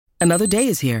Another day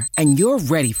is here, and you're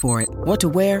ready for it. What to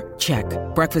wear? Check.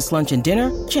 Breakfast, lunch, and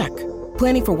dinner? Check.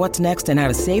 Planning for what's next and how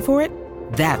to save for it?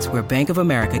 That's where Bank of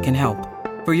America can help.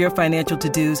 For your financial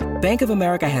to-dos, Bank of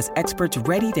America has experts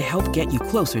ready to help get you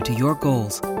closer to your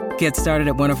goals. Get started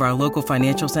at one of our local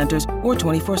financial centers or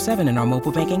 24/7 in our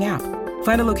mobile banking app.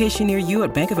 Find a location near you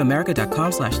at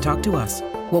bankofamerica.com/talktous.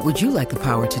 What would you like the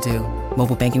power to do?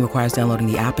 Mobile banking requires downloading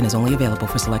the app and is only available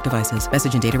for select devices.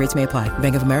 Message and data rates may apply.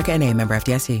 Bank of America N.A., member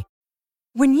FDIC.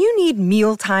 When you need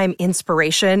mealtime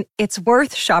inspiration, it's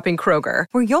worth shopping Kroger,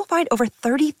 where you'll find over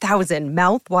 30,000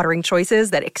 mouth-watering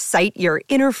choices that excite your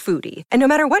inner foodie. And no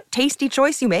matter what tasty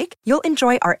choice you make, you'll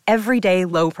enjoy our everyday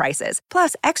low prices,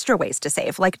 plus extra ways to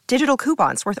save, like digital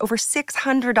coupons worth over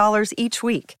 $600 each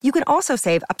week. You can also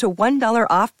save up to $1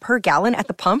 off per gallon at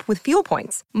the pump with fuel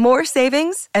points. More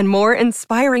savings and more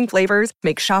inspiring flavors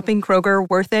make shopping Kroger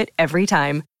worth it every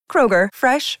time. Kroger,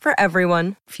 fresh for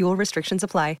everyone. Fuel restrictions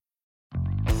apply.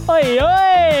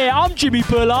 Hey, I'm Jimmy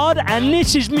Bullard, and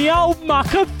this is me old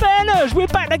mucker Fenners. We're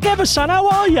back together, son. How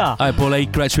are ya? Hi,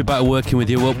 Paulie. Great to be back working with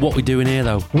you. What we doing here,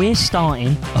 though? We're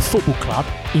starting a football club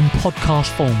in podcast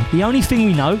form. The only thing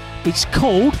we know, it's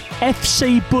called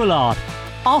FC Bullard.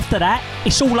 After that,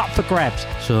 it's all up for grabs.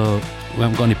 So, we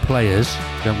haven't got any players,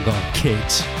 we haven't got a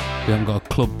kit, we haven't got a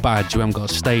club badge, we haven't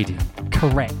got a stadium.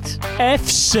 Correct.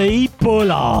 FC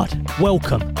Bullard.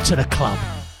 Welcome to the club.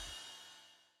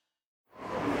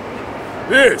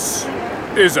 This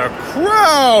is a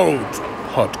Crowd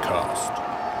podcast.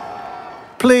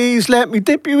 Please let me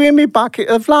dip you in me bucket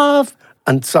of love.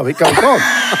 And so it goes on.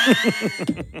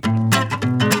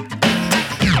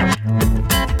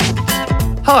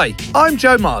 Hi, I'm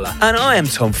Joe Marler. And I am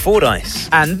Tom Fordyce.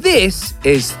 And this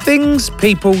is Things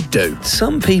People Do.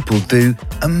 Some people do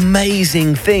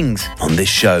amazing things on this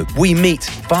show. We meet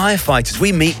firefighters,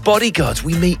 we meet bodyguards,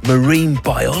 we meet marine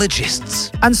biologists.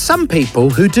 And some people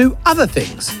who do other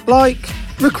things, like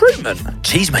recruitment,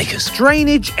 cheesemakers,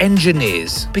 drainage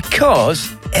engineers.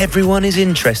 Because everyone is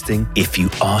interesting if you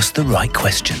ask the right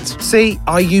questions. See,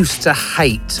 I used to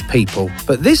hate people,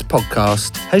 but this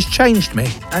podcast has changed me.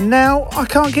 And now I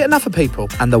can't get enough of people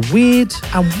and the weird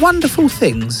and wonderful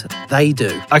things they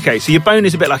do. Okay, so your bone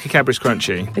is a bit like a Cadbury's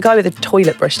Crunchy. The guy with the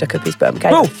toilet brush stuck up his bum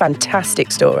gave a fantastic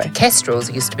story.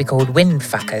 Kestrels used to be called wind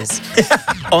fuckers.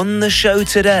 On the show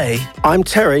today... I'm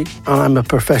Terry, and I'm a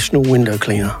professional window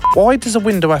cleaner. Why does a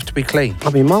window have to be clean? I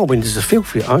mean, my windows are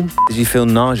filthy at home. Did you feel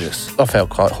nauseous? I felt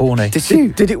quite horny. Did you?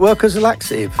 Did it work as a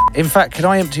laxative? In fact, can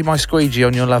I empty my squeegee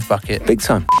on your love bucket? Big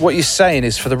time. What you're saying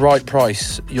is, for the right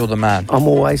price, you're the man. I'm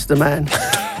always the man.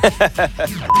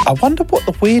 I wonder what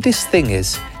the weirdest thing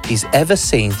is he's ever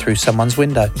seen through someone's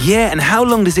window. Yeah, and how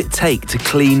long does it take to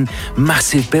clean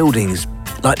massive buildings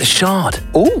like the Shard?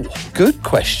 Oh, good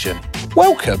question.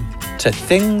 Welcome to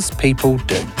Things People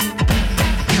Do.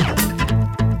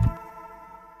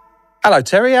 Hello,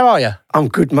 Terry. How are you? I'm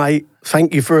good, mate.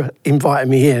 Thank you for inviting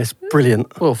me here. It's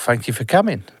brilliant. Well, thank you for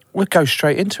coming. We'll go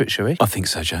straight into it, shall we? I think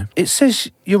so, Joe. It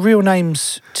says your real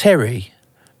name's Terry,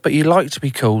 but you like to be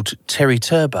called Terry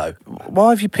Turbo. Why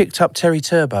have you picked up Terry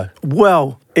Turbo?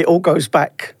 Well, it all goes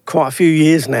back quite a few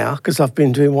years now, because I've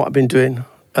been doing what I've been doing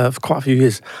for quite a few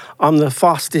years. I'm the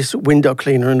fastest window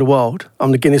cleaner in the world.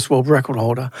 I'm the Guinness World Record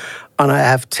holder, and I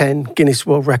have 10 Guinness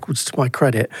World Records to my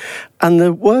credit. And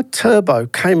the word turbo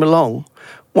came along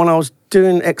when I was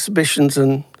doing exhibitions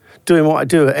and doing what I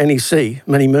do at NEC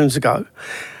many moons ago.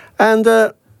 And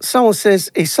someone says,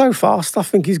 he's so fast, I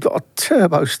think he's got a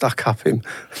turbo stuck up him.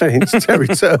 And it's Terry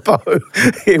Turbo.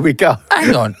 Here we go.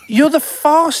 Hang on, you're the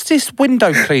fastest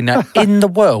window cleaner in the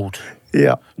world?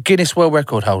 Yeah. Guinness World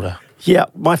Record holder? Yeah,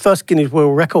 my first Guinness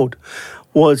World Record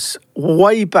was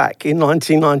way back in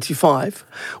 1995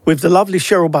 with the lovely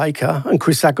Cheryl Baker and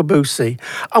Chris Agabusi.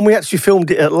 And we actually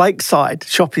filmed it at Lakeside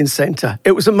Shopping Centre.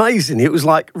 It was amazing. It was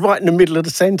like right in the middle of the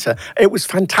centre. It was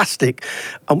fantastic.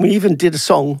 And we even did a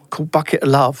song called Bucket of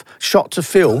Love, shot to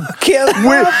film,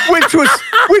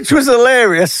 which was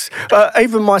hilarious.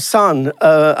 Even my son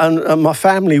and my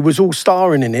family was all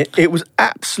starring in it. It was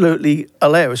absolutely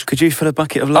hilarious. Could you fill a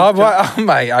bucket of love?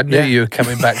 Mate, I knew you were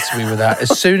coming back to me with that.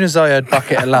 As soon as I heard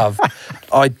Bucket of Love,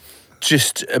 I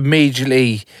just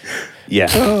immediately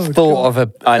thought of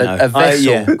a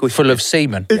vessel full of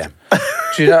semen. Yeah.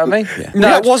 Do you know what I mean? Yeah.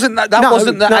 No, it wasn't that. That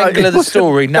wasn't the angle of the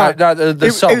story.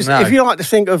 The song. If you like to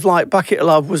think of like Bucket of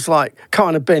Love was like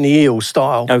kind of Benny Hill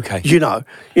style. Okay. You know,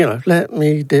 let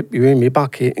me dip you in my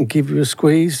bucket and give you a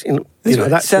squeeze. You know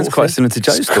that sounds quite similar to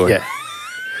Joe's story. Yeah.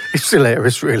 It's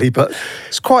hilarious, really, but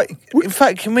it's quite. In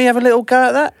fact, can we have a little go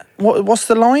at that? What's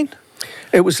the line?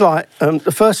 It was like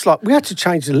the first, we had to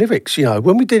change the lyrics,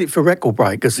 When we did it for Record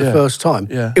Breakers the first time,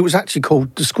 it was actually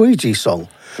called the Squeegee Song.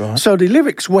 Right. So the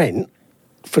lyrics went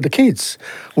for the kids.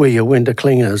 We're your window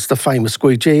cleaners, the famous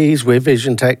squeegees. We're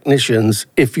vision technicians,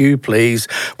 if you please.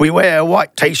 We wear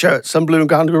white T-shirts and blue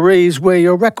dungarees. We're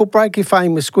your record breaking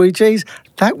famous squeegees.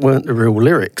 That weren't the real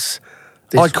lyrics.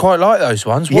 I quite like those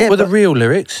ones. What were the real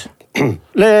lyrics?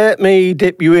 Let me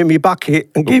dip you in me bucket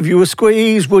and give you a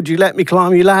squeeze. Would you let me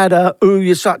climb your ladder? Ooh,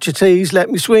 you're such a tease. Let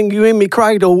me swing you in me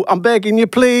cradle. I'm begging you,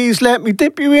 please. Let me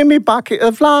dip you in me bucket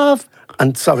of love.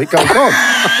 And so it goes on.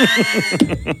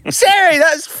 Siri,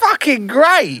 that's fucking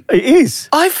great. It is.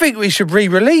 I think we should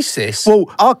re-release this.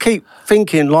 Well, I'll keep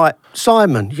thinking like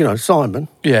Simon, Simon.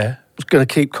 Yeah. Was going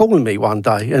to keep calling me one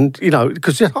day, and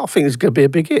because I think it's going to be a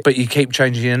big hit. But you keep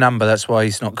changing your number, that's why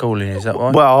he's not calling you, is that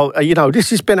right? Well, this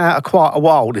has been out of quite a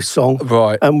while, this song.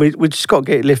 Right. And we just got to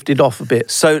get it lifted off a bit.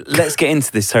 So let's get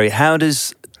into this, Terry. How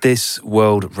does this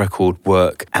world record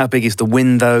work? How big is the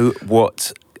window?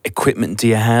 What equipment do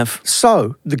you have?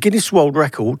 So the Guinness World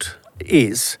Record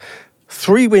is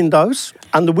 3 windows,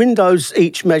 and the windows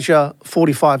each measure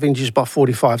 45 inches by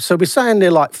 45. So we're saying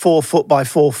they're like 4 foot by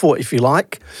 4 foot, if you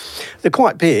like. They're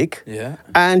quite big. Yeah.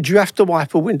 And you have to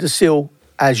wipe a windowsill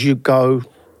as you go,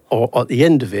 or at the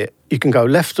end of it. You can go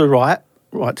left to right,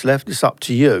 right to left. It's up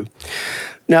to you.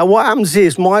 Now, what happens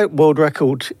is my world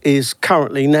record is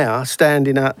currently now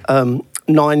standing at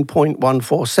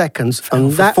 9.14 seconds.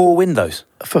 And for 4 windows?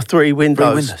 For 3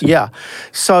 windows. Yeah.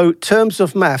 So, terms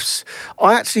of maths,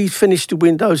 I actually finished the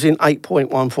windows in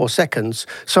 8.14 seconds.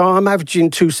 So, I'm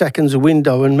averaging 2 seconds a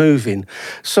window and moving.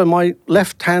 So, my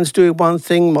left hand's doing one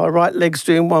thing, my right leg's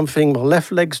doing one thing, my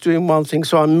left leg's doing one thing.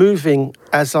 So, I'm moving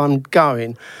as I'm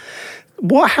going.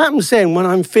 What happens then when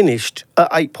I'm finished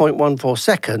at 8.14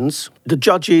 seconds, the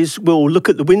judges will look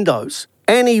at the windows.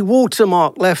 Any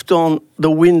watermark left on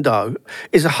the window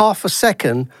is a half a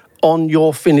second on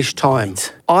your finished time.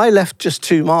 I left just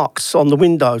 2 marks on the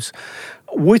windows,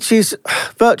 which is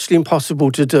virtually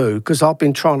impossible to do because I've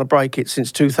been trying to break it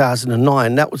since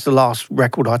 2009. That was the last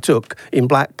record I took in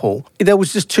Blackpool. There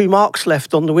was just 2 marks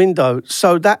left on the window,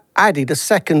 so that added a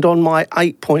second on my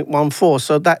 8.14,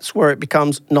 so that's where it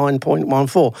becomes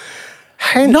 9.14.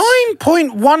 Hence,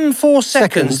 9.14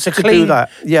 seconds to clean do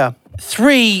that. Yeah.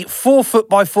 3 4 foot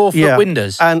by 4 foot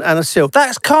windows and a sill.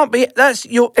 That can't be. That's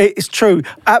your. It's true.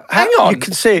 Hang on. You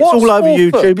can see it. It's all over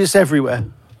YouTube. It's everywhere.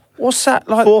 What's that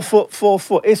like? 4 foot, 4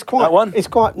 foot. It's quite. That one? It's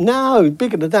quite. No,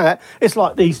 bigger than that. It's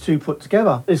like these 2 put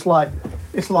together. It's like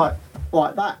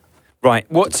that. Right.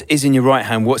 What is in your right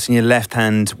hand? What's in your left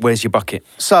hand? Where's your bucket?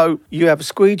 So you have a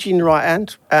squeegee in your right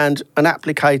hand and an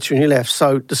applicator in your left.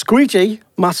 So the squeegee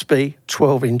must be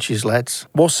 12 inches, lads.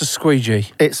 What's a squeegee?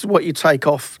 It's what you take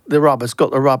off the rubber. It's got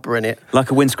the rubber in it.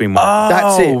 Like a windscreen one? Oh,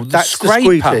 that's it. That's the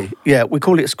squeegee. Yeah, we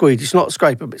call it a squeegee. It's not a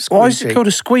scraper, but squeegee. Why is it called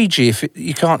a squeegee if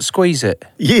you can't squeeze it?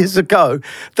 Years ago,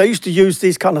 they used to use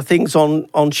these kind of things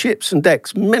on ships and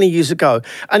decks many years ago.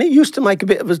 And it used to make a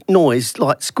bit of a noise,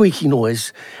 like squeaky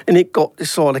noise. And it got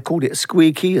this, so they called it a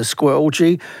squeaky, a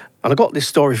squelgy. And I got this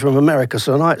story from America,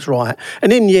 so I know it's right.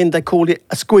 And in the end, they called it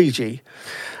a squeegee.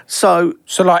 So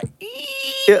like,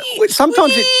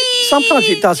 sometimes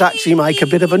it does actually make a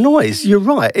bit of a noise. You're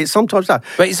right. It sometimes does.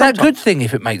 But is that a good thing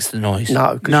if it makes the noise?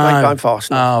 No, because you ain't going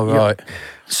fast enough. Oh, right. Yeah.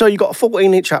 So you've got a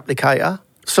 14-inch applicator.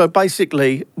 So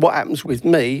basically, what happens with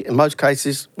me, in most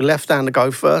cases, my left hand will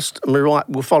go first and my right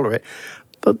will follow it.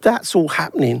 But that's all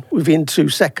happening within 2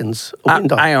 seconds.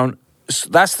 Hang on.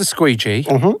 That's the squeegee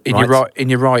in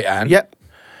your right hand. Yep.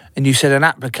 And you said an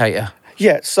applicator.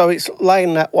 Yeah, so it's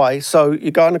laying that way. So you're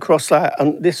going across that,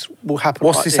 and this will happen.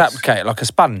 What's this applicator? Like a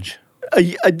sponge?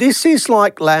 This is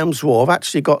like Lamb's Wool. I've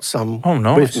actually got some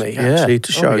with me actually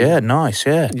to show you. Yeah, nice.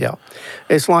 Yeah, yeah.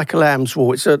 It's like a Lamb's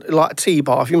Wool. It's like a tea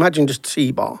bar. If you imagine just a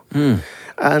tea bar,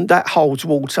 and that holds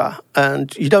water,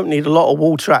 and you don't need a lot of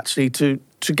water actually to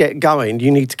get going.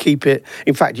 You need to keep it.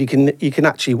 In fact, you can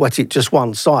actually wet it just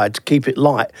one side to keep it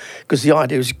light, because the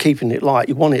idea is keeping it light.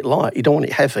 You want it light. You don't want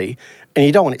it heavy. And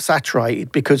you don't want it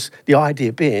saturated, because the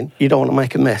idea being you don't want to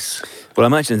make a mess. Well, I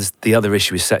imagine the other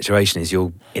issue with saturation is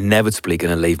you're inevitably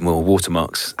going to leave more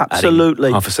watermarks.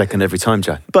 Absolutely. Half a second every time,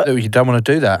 Jack. But you don't want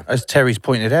to do that, as Terry's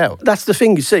pointed out. That's the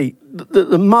thing, you see.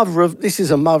 The mother of... This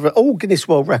is a mother... All Guinness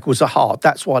World Records are hard.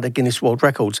 That's why they're Guinness World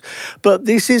Records. But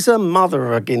this is a mother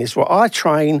of a Guinness World... I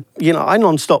train... I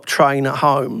non-stop train at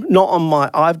home. Not on my...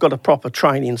 I've got a proper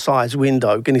training size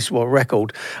window, Guinness World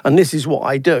Record. And this is what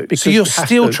I do. So you're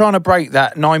still trying to break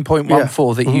that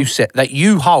 9.14 that you set, that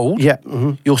you hold. Yeah.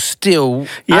 You're still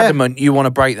adamant you want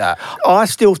to break that. I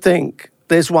still think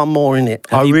there's one more in it.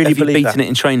 I really believe that. Have you beaten it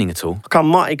in training at all? Come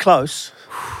mighty close.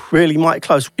 really mighty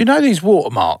close. You know these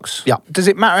watermarks? Yeah. Does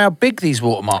it matter how big these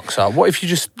watermarks are? What if you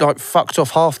just like fucked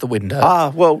off half the window?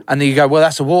 Well, and then you go, well,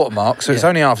 that's a watermark, so it's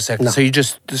only half a second. No.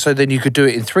 So then you could do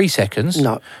it in 3 seconds.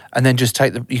 No. And then just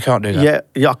take you can't do that.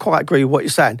 Yeah, I quite agree with what you're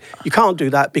saying. You can't do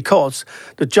that because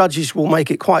the judges will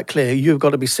make it quite clear you've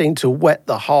got to be seen to wet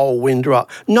the whole window up.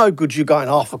 No good you going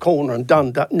half a corner and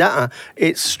done that. Nah,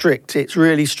 it's strict. It's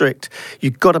really strict.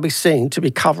 You've got to be seen to be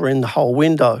covering the whole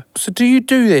window. So do you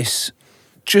do this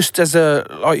just as a,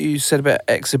 like you said about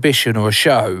exhibition or a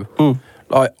show,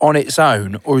 like on its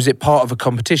own, or is it part of a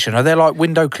competition? Are there like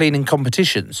window cleaning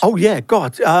competitions? Oh, yeah,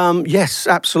 God. Yes,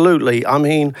 absolutely. I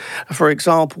mean, for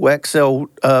example, Excel,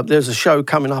 there's a show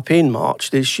coming up in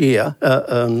March this year,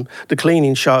 the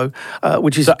cleaning show,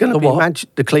 which is going to be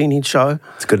the cleaning show.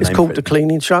 It's a good name. It's called the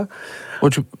cleaning show.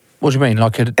 What do you mean?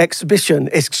 Like an exhibition?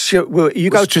 It's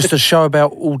just a show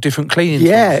about all different cleaning.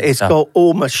 Yeah, it's got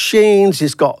all machines.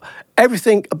 It's got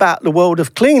everything about the world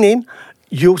of cleaning.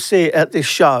 You'll see it at this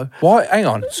show. Why? Hang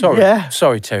on.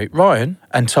 Sorry, Terry. Ryan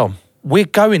and Tom, we're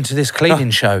going to this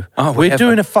cleaning show. We're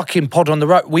doing a fucking pod on the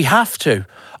road. We have to.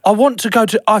 I want to go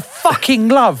to... I fucking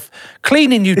love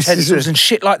cleaning utensils and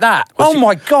shit like that.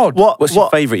 My God. What's your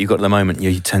favourite you've got at the moment,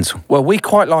 your utensil? Well, we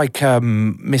quite like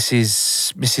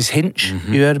Mrs. Hinch.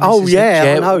 Mm-hmm. You heard of Mrs. Oh, yeah,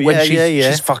 Hinch? I know. When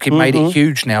Yeah. She's fucking made it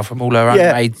huge now from all her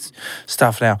handmade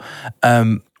stuff now.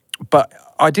 But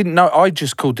I didn't know. I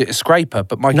just called it a scraper.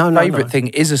 But my favourite thing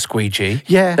is a squeegee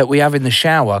that we have in the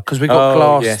shower because we've got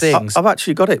glass things. I've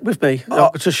actually got it with me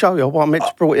to show you. I meant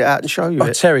to brought it out and show you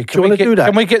it. Terry, do you want to do that?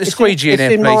 Can we get the squeegee in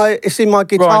here, please? It's in my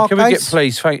guitar Ryan, can we case. get,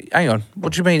 please? Hang on.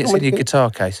 What do you mean it's in your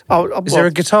guitar case? Is there well,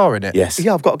 a guitar in it? Yes.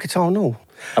 Yeah, I've got a guitar and all.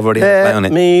 I've already had a play on it.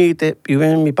 Let me dip you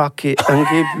in me bucket and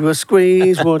give you a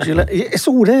squeeze. Would you It's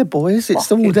all there, boys.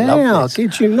 It's all there.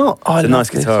 Kid you not. It's a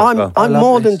nice guitar as well. I'm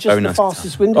more than just Very the nice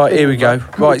fastest window. Right, here we go.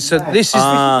 Right, so this is... what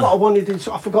I wanted to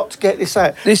do. I forgot to get this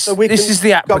out. This is the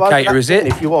applicator, is it?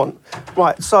 If you want.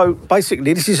 Right, so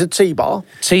basically this is a T-bar.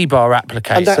 T-bar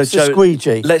applicator. And that's a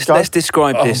squeegee. Let's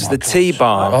describe this. The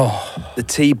T-bar. The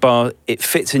T-bar, it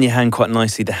fits in your hand quite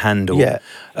nicely, the handle. Yeah.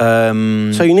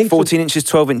 So you need 14 inches,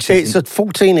 12 inches. It's a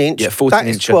 14 inch. Yeah, 14 that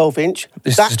is inch. 12 inch.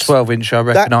 This is a 12 inch. I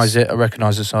recognise it. I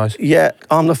recognise the size. Yeah,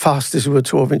 I'm the fastest with a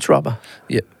 12 inch rubber.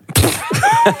 Yeah.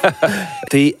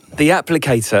 The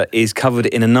applicator is covered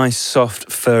in a nice,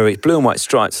 soft, furry, blue and white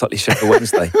stripes, like Sheffield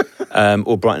Wednesday,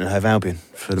 or Brighton and Hove Albion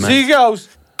for the men. Seagulls.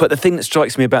 But the thing that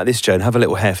strikes me about this, Joe, and have a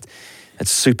little heft,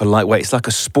 it's super lightweight. It's like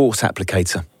a sports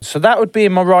applicator. So that would be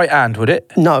in my right hand, would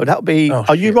it? No, that would be...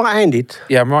 are you right-handed?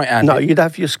 Yeah, I'm right-handed. No, you'd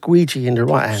have your squeegee in the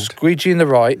right hand. Squeegee in the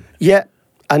right. Yeah,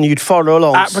 and you'd follow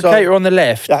along. Applicator on the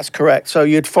left. That's correct. So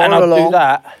you'd follow and I'd along. do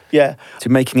that. Yeah. To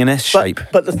making an S shape.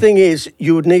 But the thing is,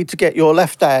 you would need to get your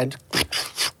left hand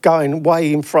going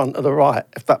way in front of the right,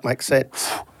 if that makes sense.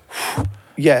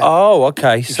 Yeah. Oh,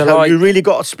 okay. So you really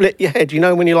got to split your head. You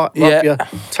know when you rub your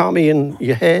tummy and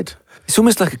your head? It's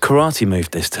almost like a karate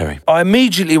move, this, Terry. I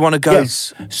immediately want to go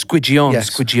squidgy on,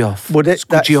 squidgy off. Well,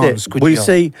 squidgy on, squidgy off.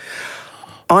 See,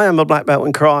 I am a black belt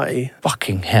in karate.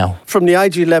 Fucking hell. From the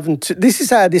age of 11 to... This is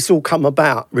how this all come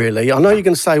about, really. I know you're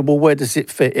going to say, well, where does it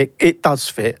fit? It does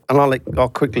fit, and I'll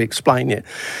quickly explain it.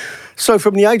 So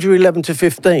from the age of 11 to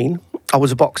 15, I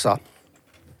was a boxer.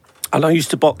 And I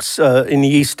used to box in the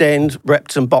East End,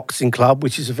 Repton Boxing Club,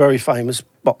 which is a very famous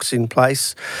boxing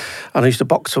place. And I used to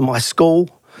box for my school.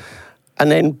 And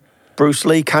then Bruce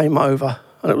Lee came over,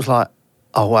 and it was like,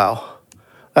 oh, wow,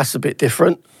 that's a bit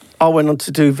different. I went on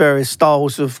to do various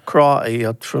styles of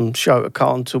karate, from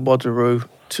Shotokan to Wado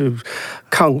to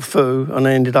Kung Fu, and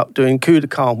I ended up doing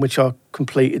Kudokan, which I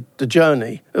completed the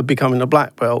journey of becoming a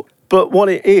black belt. But what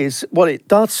it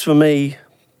does for me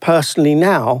personally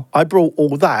now, I brought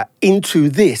all that into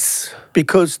this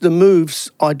because the moves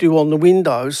I do on the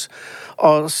windows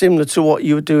are similar to what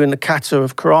you would do in the kata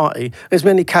of karate. There's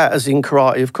many katas in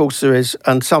karate, of course there is,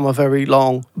 and some are very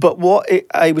long. But what it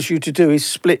enables you to do is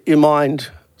split your mind.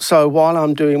 So while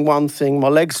I'm doing one thing, my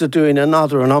legs are doing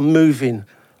another and I'm moving.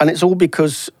 And it's all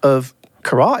because of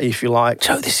karate, if you like.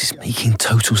 Joe, this is making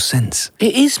total sense.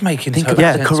 It is making total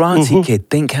sense. Think about the Karate Kid.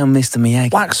 Think how Mr.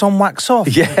 Miyagi... Wax on, wax off.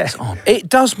 Yeah. It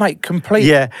does make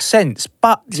complete sense.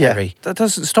 But, Terry, that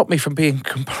doesn't stop me from being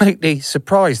completely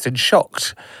surprised and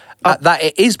shocked that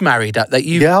it is married at that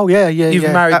you've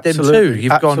married them too.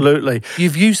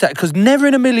 You've used that because never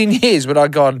in a million years would I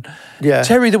gone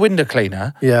Terry the window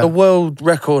cleaner, the world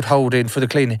record holding for the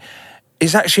cleaning,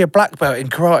 is actually a black belt in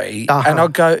karate, and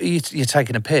I'd go, you're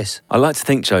taking a piss. I like to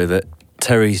think, Joe, that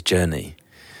Terry's journey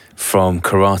from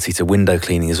karate to window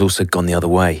cleaning has also gone the other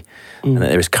way, and that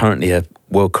there is currently a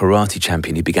world karate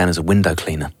champion who began as a window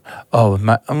cleaner. Oh,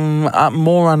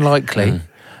 more unlikely.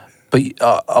 But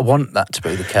I want that to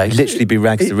be the case. Literally be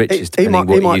rags to riches, depending on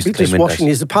what he might be just washing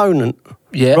his opponent.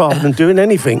 Yeah. Rather than doing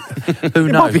anything. Who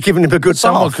knows? Might be giving him a good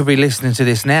Someone bath. could be listening to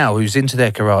this now who's into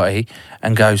their karate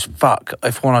and goes, fuck,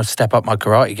 if I want to step up my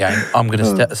karate game, I'm going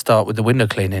to start with the window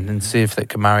cleaning and see if they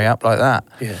can marry up like that.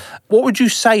 Yeah. What would you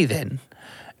say then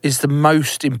is the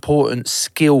most important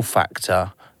skill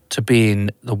factor to being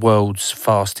the world's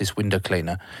fastest window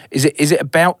cleaner? Is it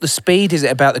about the speed? Is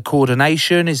it about the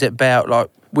coordination? Is it about like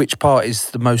which part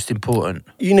is the most important?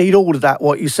 You need all of that,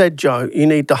 what you said, Joe. You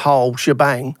need the whole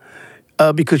shebang.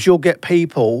 Because you'll get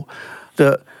people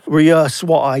that rehearse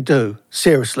what I do.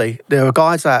 Seriously, there are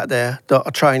guys out there that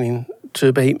are training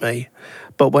to beat me,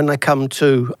 but when they come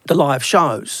to the live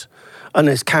shows, and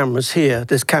there's cameras here,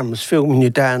 there's cameras filming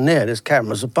you down there, there's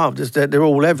cameras above, they're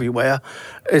all everywhere.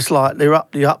 It's like they're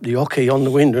up the hockey on the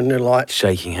window, and they're like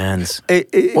shaking hands.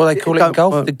 What they call it in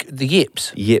golf, the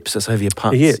yips. Yips. That's over your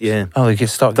putts. Yeah. Oh, they get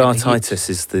started.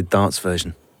 Dartitis is the darts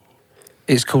version.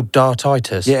 It's called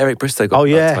dartitis. Yeah, Eric Bristow got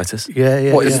dartitis.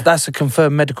 Yeah. That's a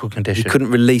confirmed medical condition. He couldn't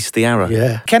release the arrow.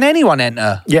 Yeah. Can anyone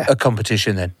enter a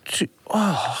competition then?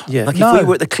 Yeah. Like if we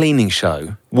were at the cleaning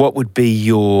show, what would be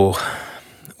your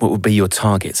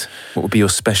target? What would be your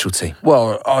specialty?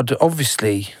 Well, I'd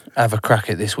obviously have a crack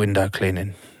at this window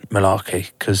cleaning malarkey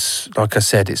because, like I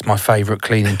said, it's my favourite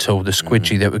cleaning tool, the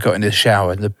squidgy that we got in the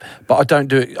shower. But I don't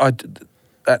do it.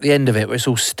 At the end of it, it's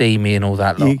all steamy and all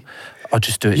that lot. I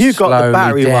just do it slowly. You got the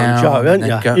battery down, one, Joe,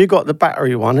 haven't you? You got the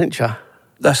battery one, haven't you?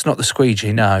 That's not the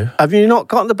squeegee, no. Have you not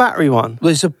got the battery one?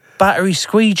 There's a battery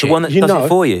squeegee. The one that does it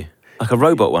for you, like a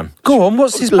robot one. Go on,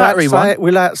 what's his battery one?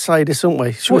 We'll have to say this, won't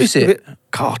we? What is it?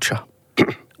 Karcher.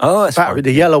 Oh, that's battery,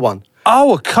 the yellow one.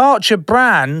 Oh, a Karcher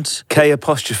brand. K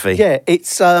apostrophe. Yeah,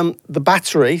 it's the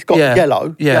battery. It's got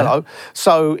yellow.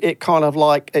 So it kind of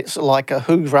like it's like a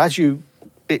Hoover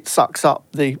it sucks up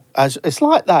it's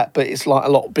like that, but it's like a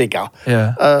lot bigger.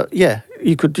 Yeah.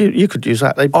 You could use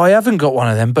that. I haven't got one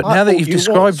of them, but now that you've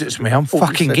described it to me, I'm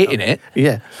fucking getting it.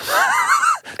 Yeah.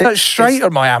 That's straight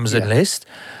on my Amazon list.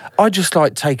 I just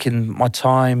like taking my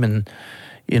time and,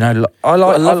 you know, I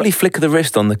like... a lovely flick of the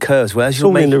wrist on the curves, whereas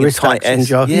you're making a tight S.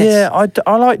 Yes. Yeah,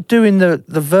 I like doing the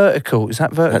vertical. Is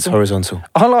that vertical? That's horizontal.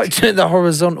 I like doing the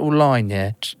horizontal line,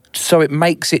 yeah. So it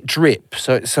makes it drip.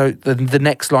 So the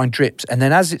next line drips. And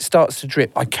then as it starts to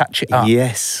drip, I catch it up.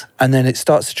 Yes. And then it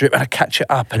starts to drip and I catch it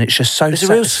up and it's just so satisfying. There's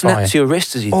a real snap to your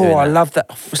wrist as you do that. Oh, I love that.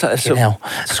 It's like a sort of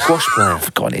squash player.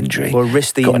 I've got an injury. Or a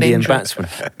wristy Indian batsman.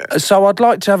 So I'd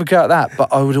like to have a go at that,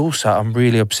 but I would also, I'm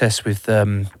really obsessed with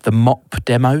the mop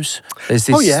demos. There's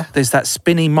this, there's that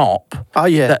spinny mop. Oh,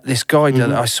 yeah. That this guy,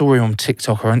 that I saw him on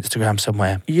TikTok or Instagram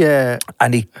somewhere. Yeah.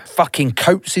 And he fucking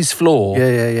coats his floor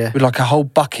with like a whole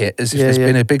bucket as if there's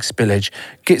been a big spillage,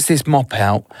 gets this mop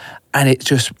out and it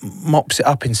just mops it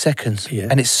up in seconds. Yeah.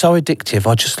 And it's so addictive.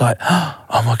 I just like,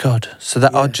 oh my God. So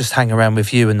that I'd just hang around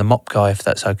with you and the mop guy if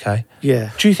that's okay. Yeah.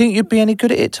 Do you think you'd be any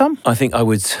good at it, Tom? I think I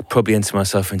would probably enter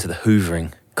myself into the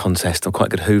hoovering contest. I'm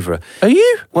quite a good hooverer. Are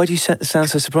you? Why do you sound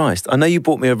so surprised? I know you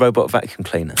bought me a robot vacuum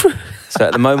cleaner. So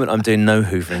at the moment I'm doing no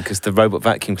hoovering because the robot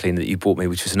vacuum cleaner that you bought me,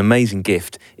 which was an amazing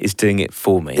gift, is doing it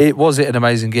for me. Was it an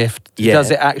amazing gift? Yeah.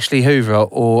 Does it actually hoover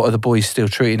or are the boys still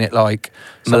treating it like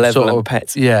malevolent sort of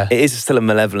pet? Yeah. It is still a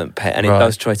malevolent pet and it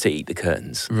does try to eat the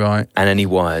curtains. Right. And any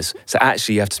wires. So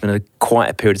actually you have to spend quite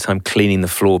a period of time cleaning the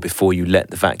floor before you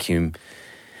let the vacuum...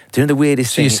 Do you know the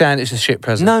weirdest thing? So you're saying it's a shit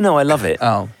present? No, I love it.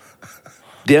 Oh.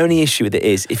 The only issue with it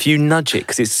is if you nudge it,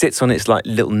 because it sits on its like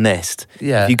little nest,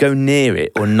 if you go near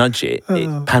it or nudge it,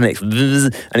 it panics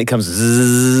and it comes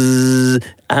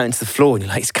out into the floor and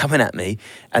you're like, it's coming at me.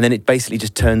 And then it basically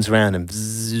just turns around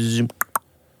and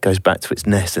goes back to its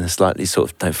nest in a slightly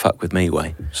sort of don't fuck with me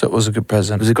way. So it was a good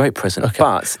present? It was a great present. Okay.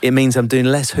 But it means I'm doing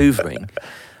less hoovering.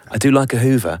 I do like a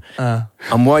hoover.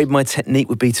 I'm worried my technique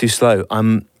would be too slow.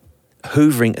 I'm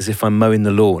hoovering as if I'm mowing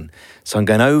the lawn. So I'm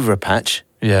going over a patch,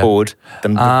 forward,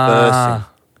 then reversing.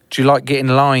 Do you like getting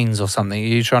lines or something? Are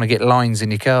you trying to get lines in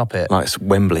your carpet? Like it's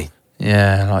Wembley.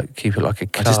 Yeah, like keep it like a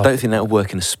car. I just don't think that'll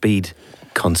work in a speed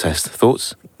contest.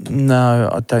 Thoughts? No,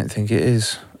 I don't think it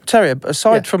is. Terry,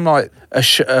 aside from like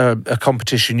a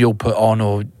competition you'll put on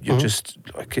or you're just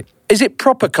like... Is it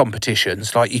proper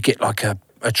competitions? Like you get like a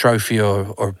trophy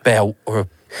or a belt or a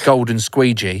golden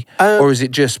squeegee, or is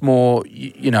it just more,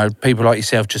 you know, people like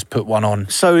yourself just put one on?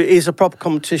 So it is a proper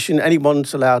competition.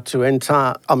 Anyone's allowed to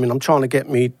enter. I mean, I'm trying to get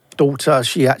my daughter.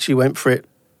 She actually went for it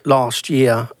last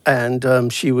year,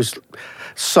 and she was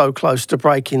so close to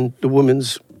breaking the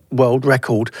women's world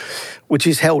record, which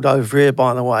is held over here,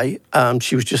 by the way.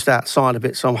 She was just outside of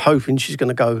it, so I'm hoping she's going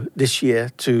to go this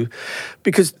year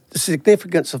because the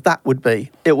significance of that would be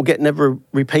it will get never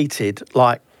repeated,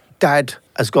 like dad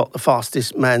has got the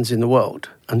fastest mans in the world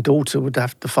and daughter would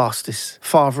have the fastest,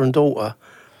 father and daughter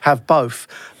have both,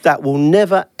 that will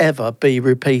never, ever be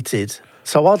repeated.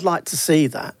 So I'd like to see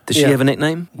that. Does she have a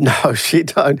nickname? No, she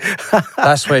don't.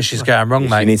 That's where she's going wrong,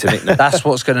 mate. She needs a nickname. That's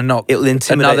what's going to knock It'll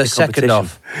intimidate another the second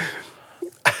off.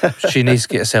 She needs to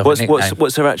get herself a nickname.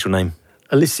 What's her actual name?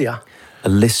 Alicia.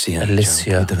 Alicia.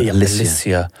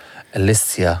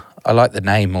 I like the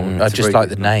name. I just like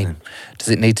the name. Does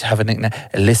it need to have a nickname?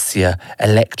 Alicia.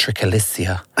 Electric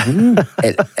Alicia. No,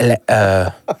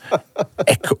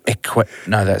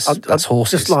 that's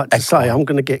horses. I'd just like to say I'm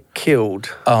going to get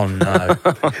killed. Oh, no.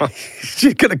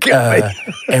 She's going to kill me.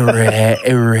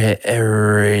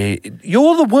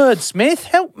 You're the wordsmith.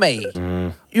 Help me.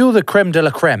 You're the creme de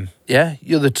la creme, yeah?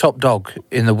 You're the top dog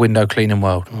in the window cleaning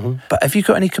world. Mm-hmm. But have you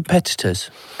got any competitors?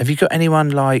 Have you got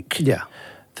anyone like... Yeah.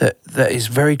 That is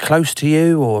very close to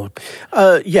you, or?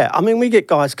 Yeah, I mean, we get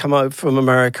guys come over from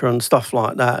America and stuff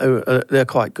like that. They're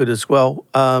quite good as well.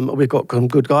 We've got some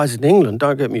good guys in England.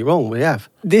 Don't get me wrong, we have.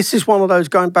 This is one of those,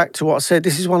 going back to what I said,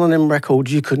 this is one of them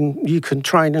records you can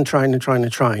train and train and train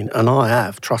and train, and I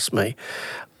have, trust me.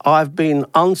 I've been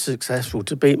unsuccessful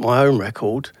to beat my own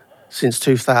record since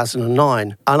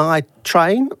 2009, and I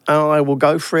train and I will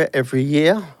go for it every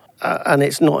year. And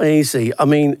it's not easy. I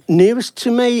mean, nearest to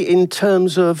me in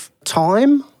terms of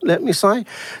time, let me say.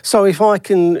 So if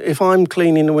I'm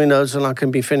cleaning the windows and I can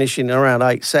be finishing in around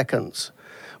 8 seconds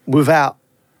without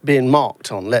being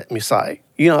marked on, let me say,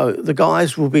 the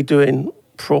guys will be doing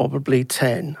probably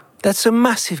 10. That's a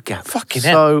massive gap. Fucking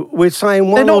hell. So we're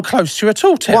saying they're not close to you at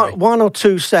all, Terry. 1 or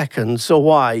 2 seconds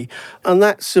away. And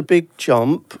that's a big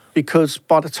jump because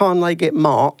by the time they get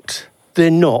marked... They're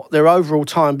not. Their overall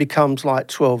time becomes like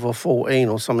 12 or 14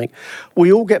 or something.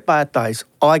 We all get bad days.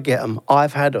 I get them.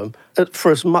 I've had them.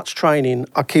 For as much training,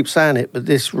 I keep saying it, but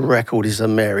this record is a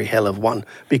merry hell of one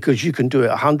because you can do it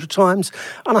 100 times,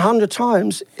 and 100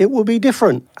 times it will be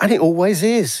different, and it always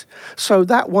is. So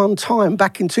that one time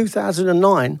back in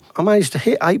 2009, I managed to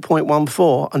hit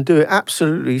 8.14 and do it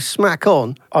absolutely smack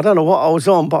on. I don't know what I was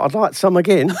on, but I'd like some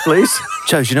again, please.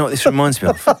 Joe, do you know what this reminds me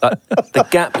of? The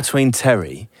gap between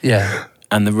Terry... Yeah.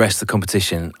 And the rest of the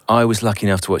competition, I was lucky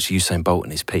enough to watch Usain Bolt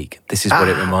in his peak. This is what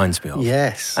it reminds me of.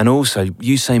 Yes. And also,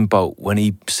 Usain Bolt, when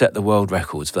he set the world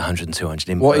records for the 100 and 200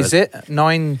 in What is it?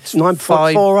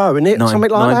 9.40, isn't it?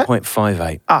 Something like that?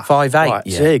 9.58. 5.8. Right,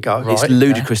 yeah. There you go. It's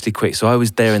ludicrously quick. So I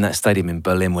was there in that stadium in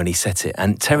Berlin when he set it.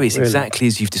 And Terry, it's exactly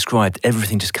as you've described.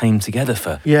 Everything just came together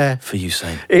for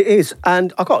Usain. It is.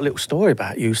 And I've got a little story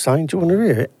about Usain. Do you want to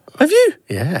hear it? Have you?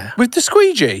 Yeah. With the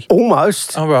squeegee?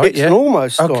 Almost. All right, it's an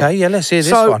almost story. Okay, yeah, let's hear this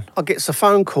one. I get a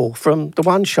phone call from the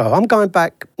one show. I'm going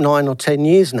back 9 or 10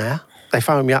 years now. They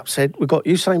phoned me up, said, we've got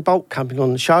Usain Bolt coming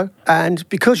on the show. And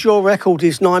because your record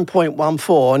is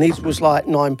 9.14 and his was like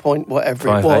 9 point whatever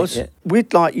 5, it was, 8,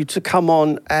 we'd like you to come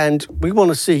on and we want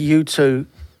to see you two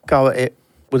go at it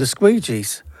with the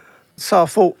squeegees. So I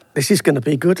thought, this is going to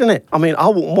be good, isn't it? I mean, I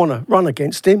wouldn't want to run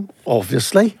against him,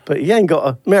 obviously, but he ain't got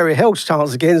a merry hell's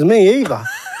chance against me either.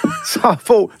 So I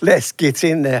thought, let's get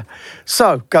in there.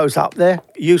 So goes up there.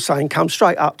 Usain comes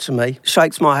straight up to me,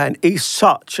 shakes my hand. He's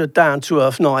such a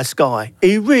down-to-earth, nice guy.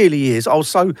 He really is. I was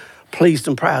so pleased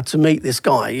and proud to meet this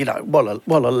guy. What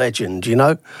a legend,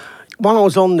 When I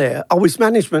was on there, his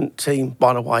management team,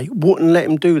 by the way, wouldn't let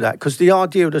him do that because the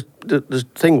idea of the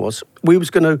thing was we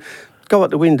was going to go at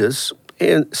the windows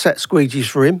and set squeegees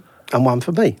for him and one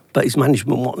for me. But his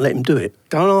management wouldn't let him do it.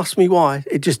 Don't ask me why.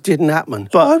 It just didn't happen.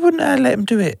 But why wouldn't they let him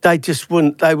do it? They just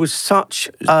wouldn't. They was such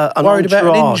an worried entourage.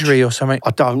 About an injury or something?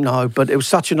 I don't know, but it was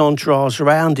such an entourage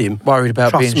around him. Worried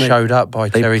about being showed up by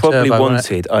Terry Turbo. They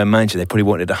probably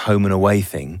wanted a home and away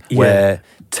thing where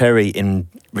Terry, in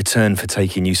return for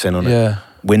taking Usain on a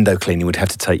window cleaning, would have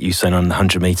to take Usain on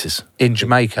 100 metres. In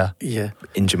Jamaica? Yeah.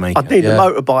 In Jamaica. I'd need a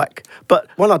motorbike. But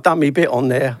when I'd done my bit on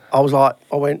there, I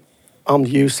went, I'm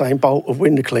the Usain Bolt of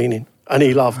window cleaning. And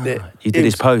he loved it. You did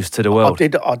his pose to the world.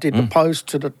 I did the pose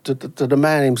to the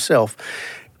man himself.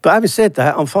 But having said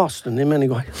that, I'm faster than him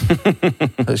anyway.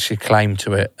 That's your claim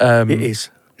to it. It is.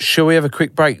 Shall we have a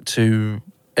quick break to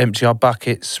empty our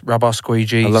buckets, rub our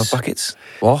squeegees? I love buckets.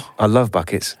 What? I love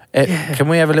buckets. Can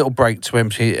we have a little break to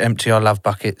empty our love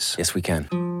buckets? Yes, we can.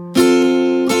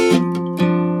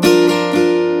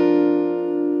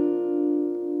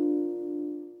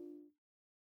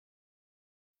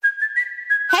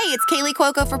 Hey, it's Kaylee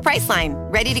Cuoco for Priceline.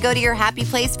 Ready to go to your happy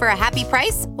place for a happy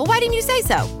price? Well, why didn't you say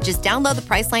so? Just download the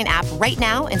Priceline app right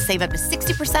now and save up to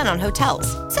 60% on hotels.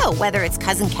 So whether it's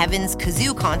Cousin Kevin's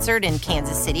Kazoo Concert in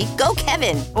Kansas City, go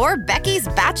Kevin, or Becky's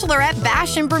Bachelorette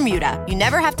Bash in Bermuda, you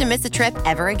never have to miss a trip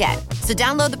ever again. So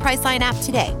download the Priceline app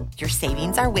today. Your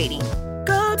savings are waiting.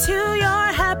 Go to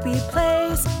your happy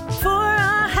place for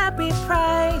a happy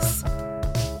price.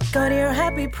 Go to your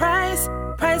happy price,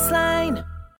 Priceline.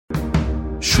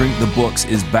 Shrink the Box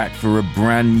is back for a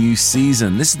brand new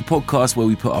season. This is the podcast where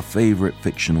we put our favourite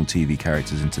fictional TV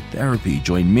characters into therapy.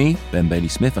 Join me, Ben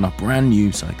Bailey-Smith, and our brand new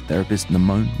psychotherapist,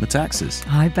 Namone Metaxas.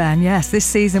 Hi, Ben. Yes, this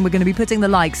season we're going to be putting the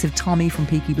likes of Tommy from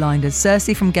Peaky Blinders,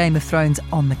 Cersei from Game of Thrones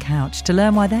on the couch to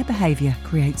learn why their behaviour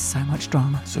creates so much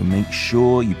drama. So make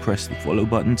sure you press the follow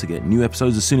button to get new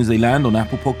episodes as soon as they land on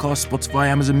Apple Podcasts, Spotify,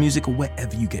 Amazon Music, or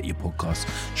wherever you get your podcasts.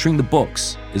 Shrink the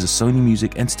Box is a Sony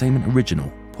Music Entertainment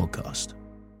original podcast.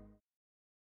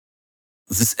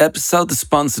 This episode is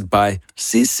sponsored by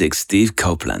C6 Steve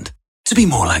Copeland. To be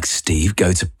more like Steve,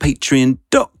 go to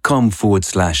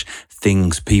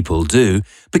patreon.com/thingspeopledo,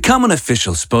 become an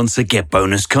official sponsor, get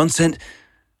bonus content,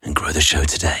 and grow the show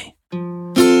today.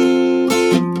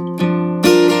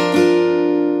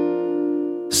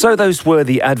 So those were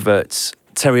the adverts.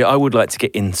 Terry, I would like to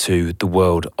get into the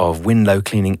world of window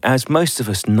cleaning as most of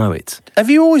us know it. Have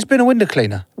you always been a window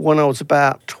cleaner? When I was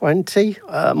about 20,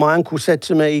 my uncle said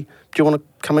to me, do you want to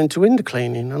come into window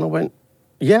cleaning? And I went,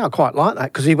 yeah, I quite like that,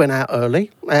 because he went out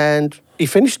early and he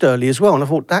finished early as well. And I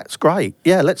thought, that's great.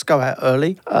 Yeah, let's go out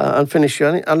early and finish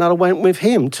early. And I went with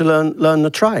him to learn the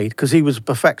trade, because he was a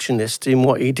perfectionist in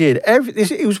what he did.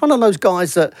 He was one of those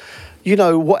guys that, you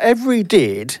know, whatever he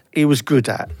did, he was good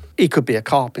at. He could be a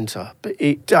carpenter, but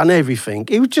he'd done everything.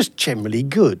 He was just generally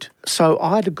good. So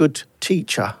I had a good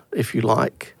teacher, if you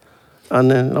like.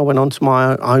 And then I went on to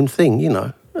my own thing, you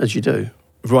know, as you do.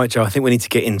 Right, Joe, I think we need to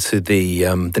get into the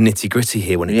nitty-gritty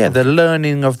here. The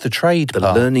learning of the trade.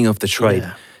 Learning of the trade.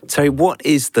 Yeah. Terry, what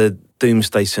is the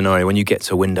doomsday scenario when you get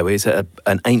to a window? Is it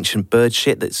an ancient bird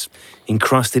shit that's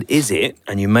encrusted? Is it,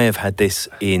 and you may have had this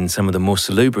in some of the more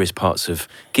salubrious parts of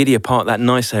Gidea Park, that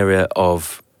nice area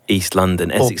of East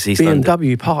London, Essex East London.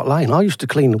 BMW Park Lane. I used to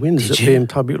clean the windows at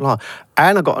BMW Lane.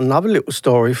 And I got another little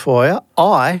story for you.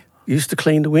 I used to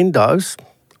clean the windows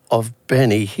of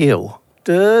Benny Hill.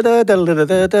 You'll have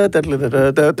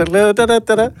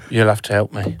to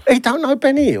help me. You don't know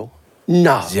Benny Hill?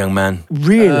 No. He's a young man.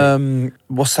 Really?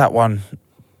 What's that one?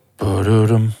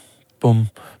 Stand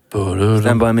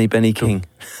By Me, Benny King.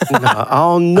 No.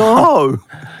 Oh, no.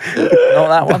 Not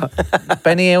that one.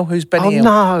 Benny Hill? Who's Benny Hill?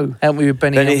 No. Help me with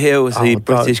Benny Hill. Benny Hill was the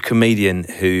British comedian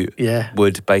who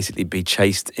would basically be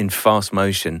chased in fast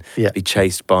motion, be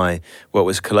chased by what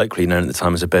was colloquially known at the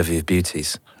time as a bevy of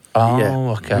beauties.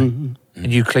 Oh, okay. Mm-hmm.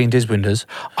 And you cleaned his windows?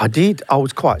 I did. I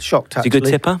was quite shocked, actually. Was he a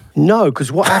good tipper? No, because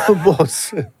what happened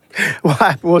was...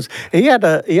 he had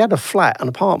a flat, an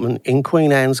apartment in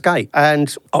Queen Anne's Gate,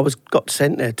 and I got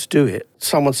sent there to do it.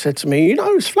 Someone said to me, you know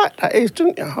whose flat that is,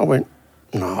 don't you? I went,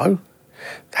 no,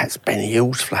 that's Benny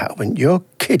Hill's flat. I went, you're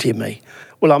kidding me.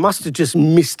 Well, I must have just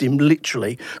missed him,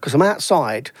 literally, because I'm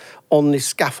outside on this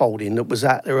scaffolding that was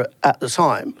out there at the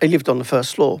time. He lived on the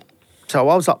first floor. So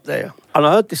I was up there, and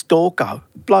I heard this door go,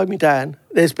 blow me down.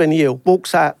 There's Benny Hill,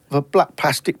 walks out with a black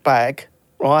plastic bag,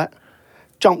 right?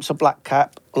 Jumps a black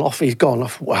cap, and off he's gone. I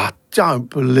thought, wow, I don't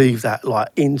believe that, like,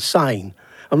 insane.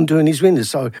 I'm doing his windows,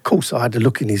 so of course I had to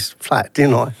look in his flat,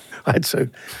 didn't I? I had to.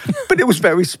 But it was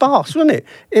very sparse, wasn't it?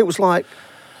 It was like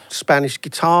Spanish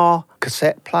guitar,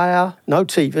 cassette player, no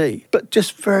TV, but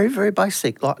just very, very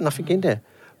basic, like nothing in there.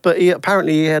 But he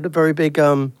had a very big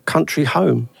country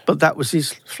home, but that was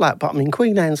his flat. But I mean,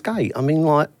 Queen Anne's Gate, I mean,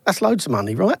 like, that's loads of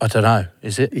money, right? I don't know,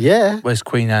 is it? Yeah. Where's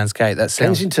Queen Anne's Gate? That's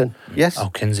Kensington, yes. Oh,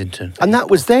 Kensington. And that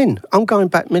was then. I'm going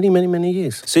back many, many, many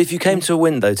years. So if you came to a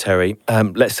window, Terry,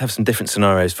 let's have some different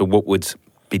scenarios for what would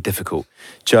be difficult.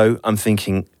 Joe, I'm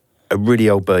thinking a really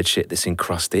old bird shit that's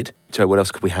encrusted. Joe, what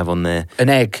else could we have on there? An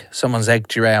egg. Someone's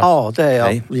egged you out. Oh, there.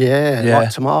 Okay. Yeah, like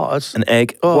tomatoes. An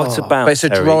egg. Oh. What about, but it's a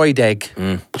Terry? Dried egg.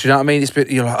 Mm. Do you know what I mean?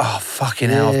 You're like, oh, fucking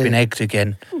hell, I've been egged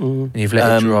again. And you've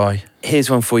let it dry. Here's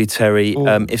one for you, Terry.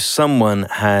 If someone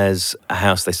has a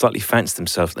house, they slightly fancy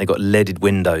themselves, they've got leaded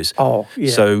windows. Oh,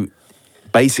 yeah. So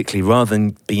basically, rather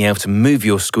than being able to move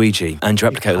your squeegee and your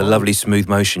applicator with a lovely smooth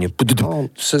motion,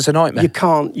 so it's a nightmare. You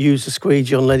can't use a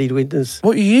squeegee on leaded windows.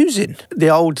 What are you using? The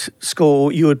old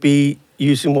school, you would be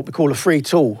using what we call a free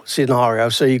tool scenario.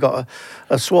 So you got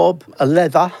a swab, a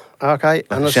leather, okay,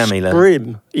 and a scrim.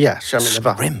 Leather. Yeah, chamois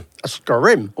leather. A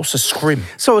scrim. What's a scrim?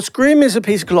 So a scrim is a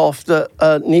piece of cloth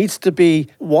that needs to be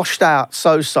washed out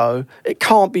so. It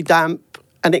can't be damp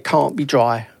and it can't be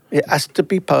dry. It has to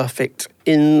be perfect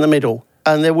in the middle.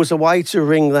 And there was a way to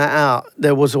wring that out.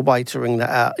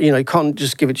 You know, you can't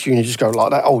just give it to you and you just go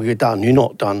like that, oh, you're done. You're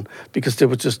not done. Because there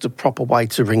was just a proper way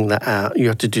to wring that out. You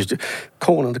have to just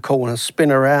corner to corner,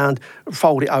 spin around,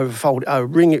 fold it over,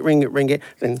 wring it,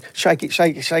 then shake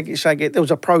it. There was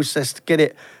a process to get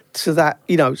it to that,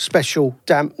 you know, special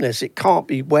dampness. It can't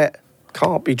be wet,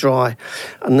 can't be dry.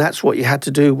 And that's what you had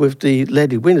to do with the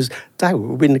leaded windows. They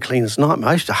were a window cleaner's nightmare.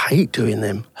 I used to hate doing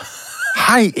them.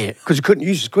 Hate it, because you couldn't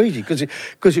use a squeegee, because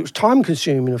it was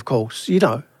time-consuming, of course, you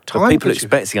know. But people are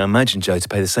expecting, I imagine, Joe, to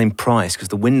pay the same price because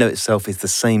the window itself is the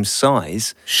same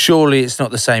size. Surely it's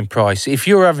not the same price. If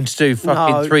you're having to do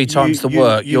fucking 3 times the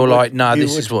work, you're like, no,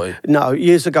 this is what... No,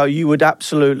 years ago, you would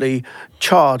absolutely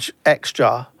charge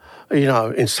extra. You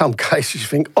know, in some cases you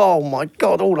think, oh my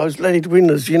God, all those leaded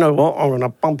windows, you know what, I'm going to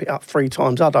bump it up 3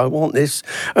 times, I don't want this.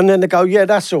 And then they go, yeah,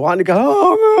 that's all right. And they go,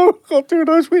 oh no, I've got to do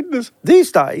those windows.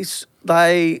 These days,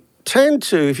 they tend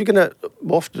to, if you're going to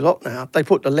waft a lot now, they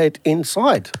put the lead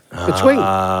inside, between,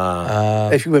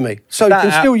 if you're with me. So you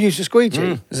can still use the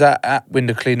squeegee. Is that at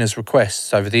window cleaners'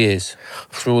 requests over the years?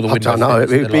 Through all the window I don't know, it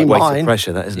would be weight mine. of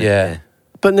pressure, that, isn't it? Yeah.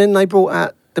 But then they brought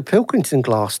out the Pilkington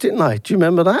glass, didn't they? Do you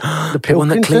remember that? The one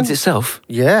that cleans itself?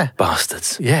 Yeah.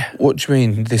 Bastards. Yeah. What do you